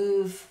actually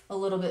move a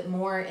little bit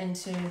more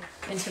into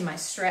my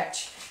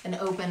stretch and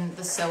open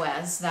the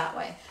psoas that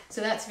way.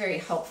 So that's very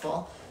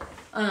helpful.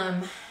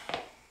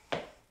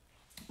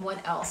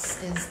 What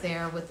else is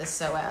there with the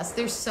psoas?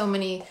 There's so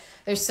many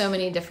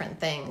different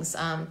things,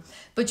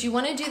 but you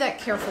want to do that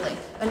carefully.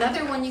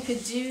 Another one you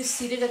could do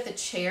seated at the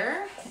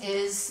chair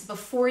is,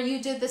 before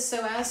you did the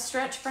psoas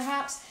stretch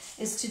perhaps,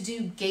 is to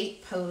do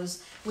gate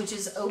pose, which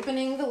is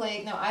opening the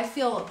leg. Now I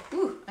feel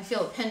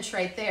a pinch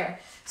right there.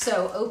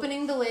 So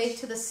opening the leg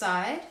to the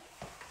side.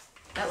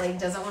 That leg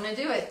doesn't want to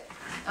do it.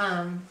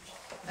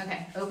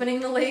 Okay,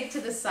 opening the leg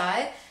to the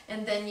side,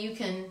 and then you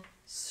can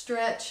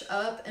stretch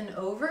up and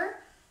over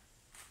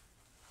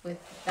with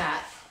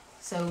that.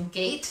 So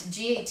gate,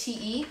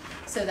 G-A-T-E,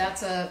 so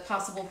that's a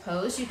possible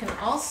pose. You can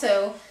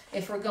also,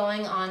 if we're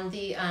going on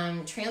the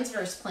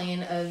transverse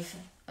plane of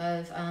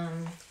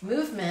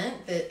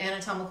movement, the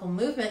anatomical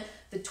movement,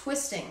 the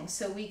twisting.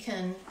 So we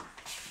can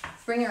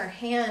bring our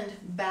hand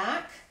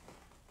back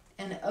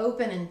and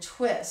open and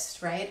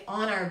twist, right?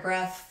 On our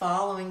breath,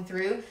 following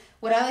through.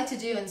 What I like to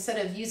do,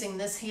 instead of using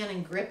this hand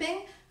and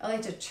gripping, I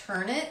like to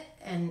turn it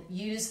and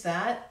use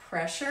that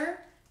pressure.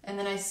 And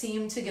then I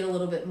seem to get a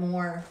little bit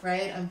more,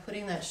 right? I'm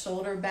putting that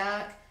shoulder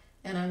back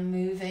and I'm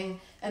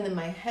moving, and then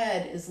my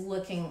head is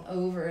looking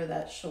over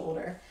that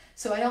shoulder.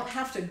 So I don't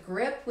have to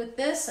grip with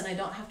this, and I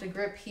don't have to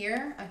grip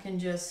here. I can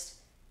just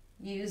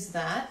use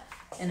that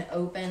and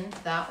open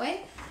that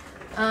way.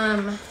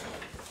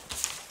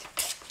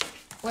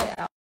 What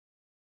else?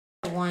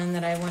 One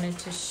that I wanted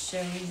to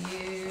show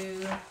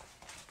you.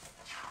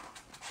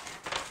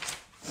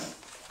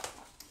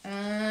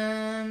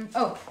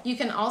 You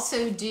can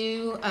also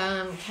do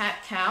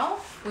cat-cow,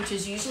 which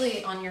is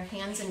usually on your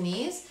hands and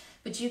knees,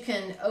 but you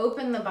can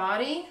open the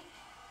body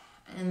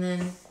and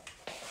then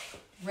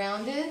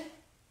rounded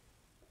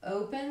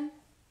open,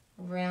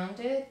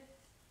 rounded,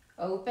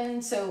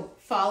 open. So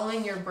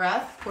following your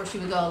breath. Of course, you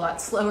would go a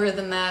lot slower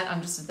than that.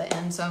 I'm just at the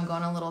end, so I'm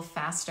going a little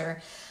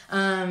faster.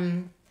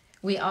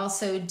 We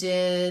also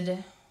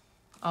did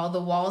all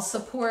the wall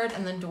support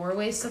and the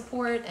doorway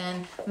support.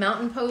 And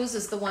mountain pose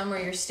is the one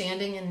where you're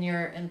standing and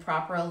you're in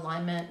proper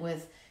alignment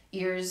with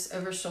ears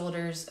over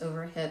shoulders,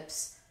 over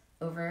hips,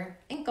 over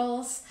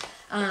ankles.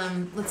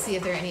 Let's see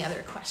if there are any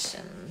other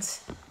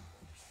questions.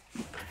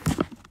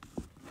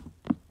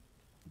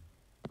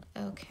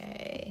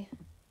 Okay.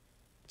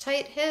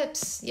 Tight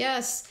hips,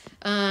 yes.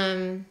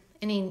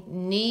 Any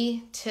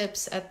knee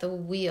tips at the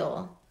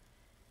wheel?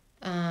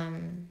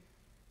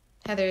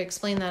 Heather,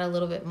 explain that a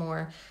little bit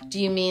more. Do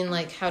you mean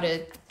like how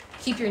to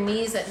keep your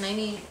knees at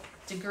 90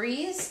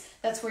 degrees?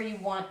 That's where you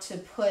want to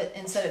put,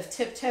 instead of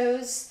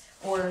tiptoes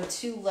or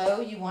too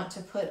low, you want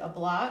to put a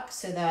block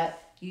so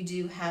that you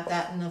do have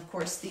that. And of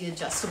course the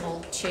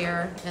adjustable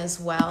chair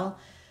as well.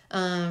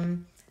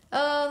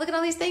 Oh, look at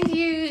all these thank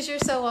yous. You're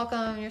so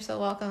welcome. You're so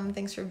welcome.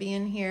 Thanks for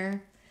being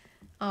here.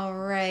 All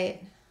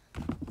right.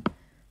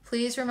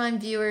 Please remind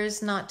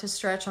viewers not to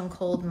stretch on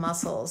cold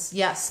muscles.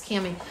 Yes,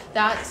 Cami,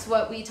 that's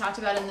what we talked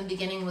about in the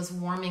beginning, was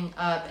warming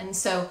up. And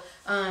so,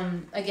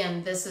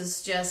 again, this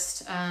is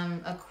just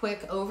a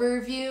quick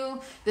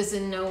overview. This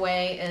in no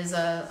way is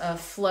a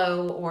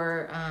flow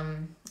or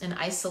an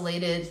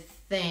isolated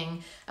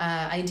thing.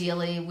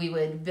 Ideally, we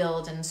would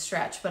build and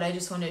stretch, but I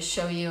just wanted to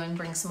show you and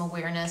bring some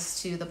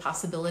awareness to the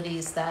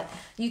possibilities that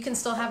you can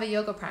still have a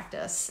yoga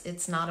practice.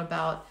 It's not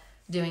about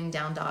doing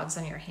down dogs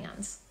on your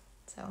hands.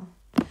 So.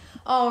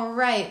 All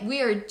right,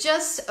 we are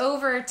just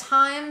over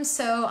time,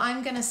 so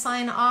I'm going to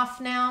sign off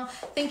now.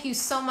 Thank you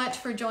so much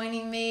for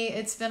joining me.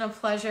 It's been a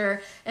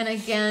pleasure. And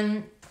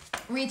again,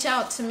 reach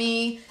out to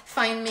me,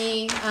 find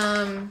me,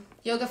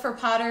 Yoga for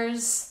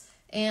Potters,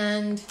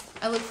 and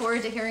I look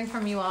forward to hearing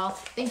from you all.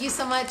 Thank you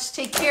so much.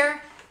 Take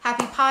care.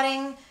 Happy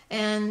potting,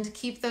 and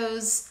keep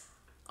those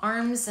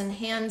arms and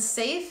hands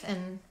safe,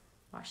 and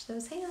wash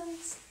those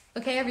hands.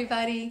 Okay,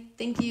 everybody.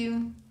 Thank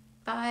you.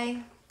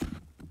 Bye.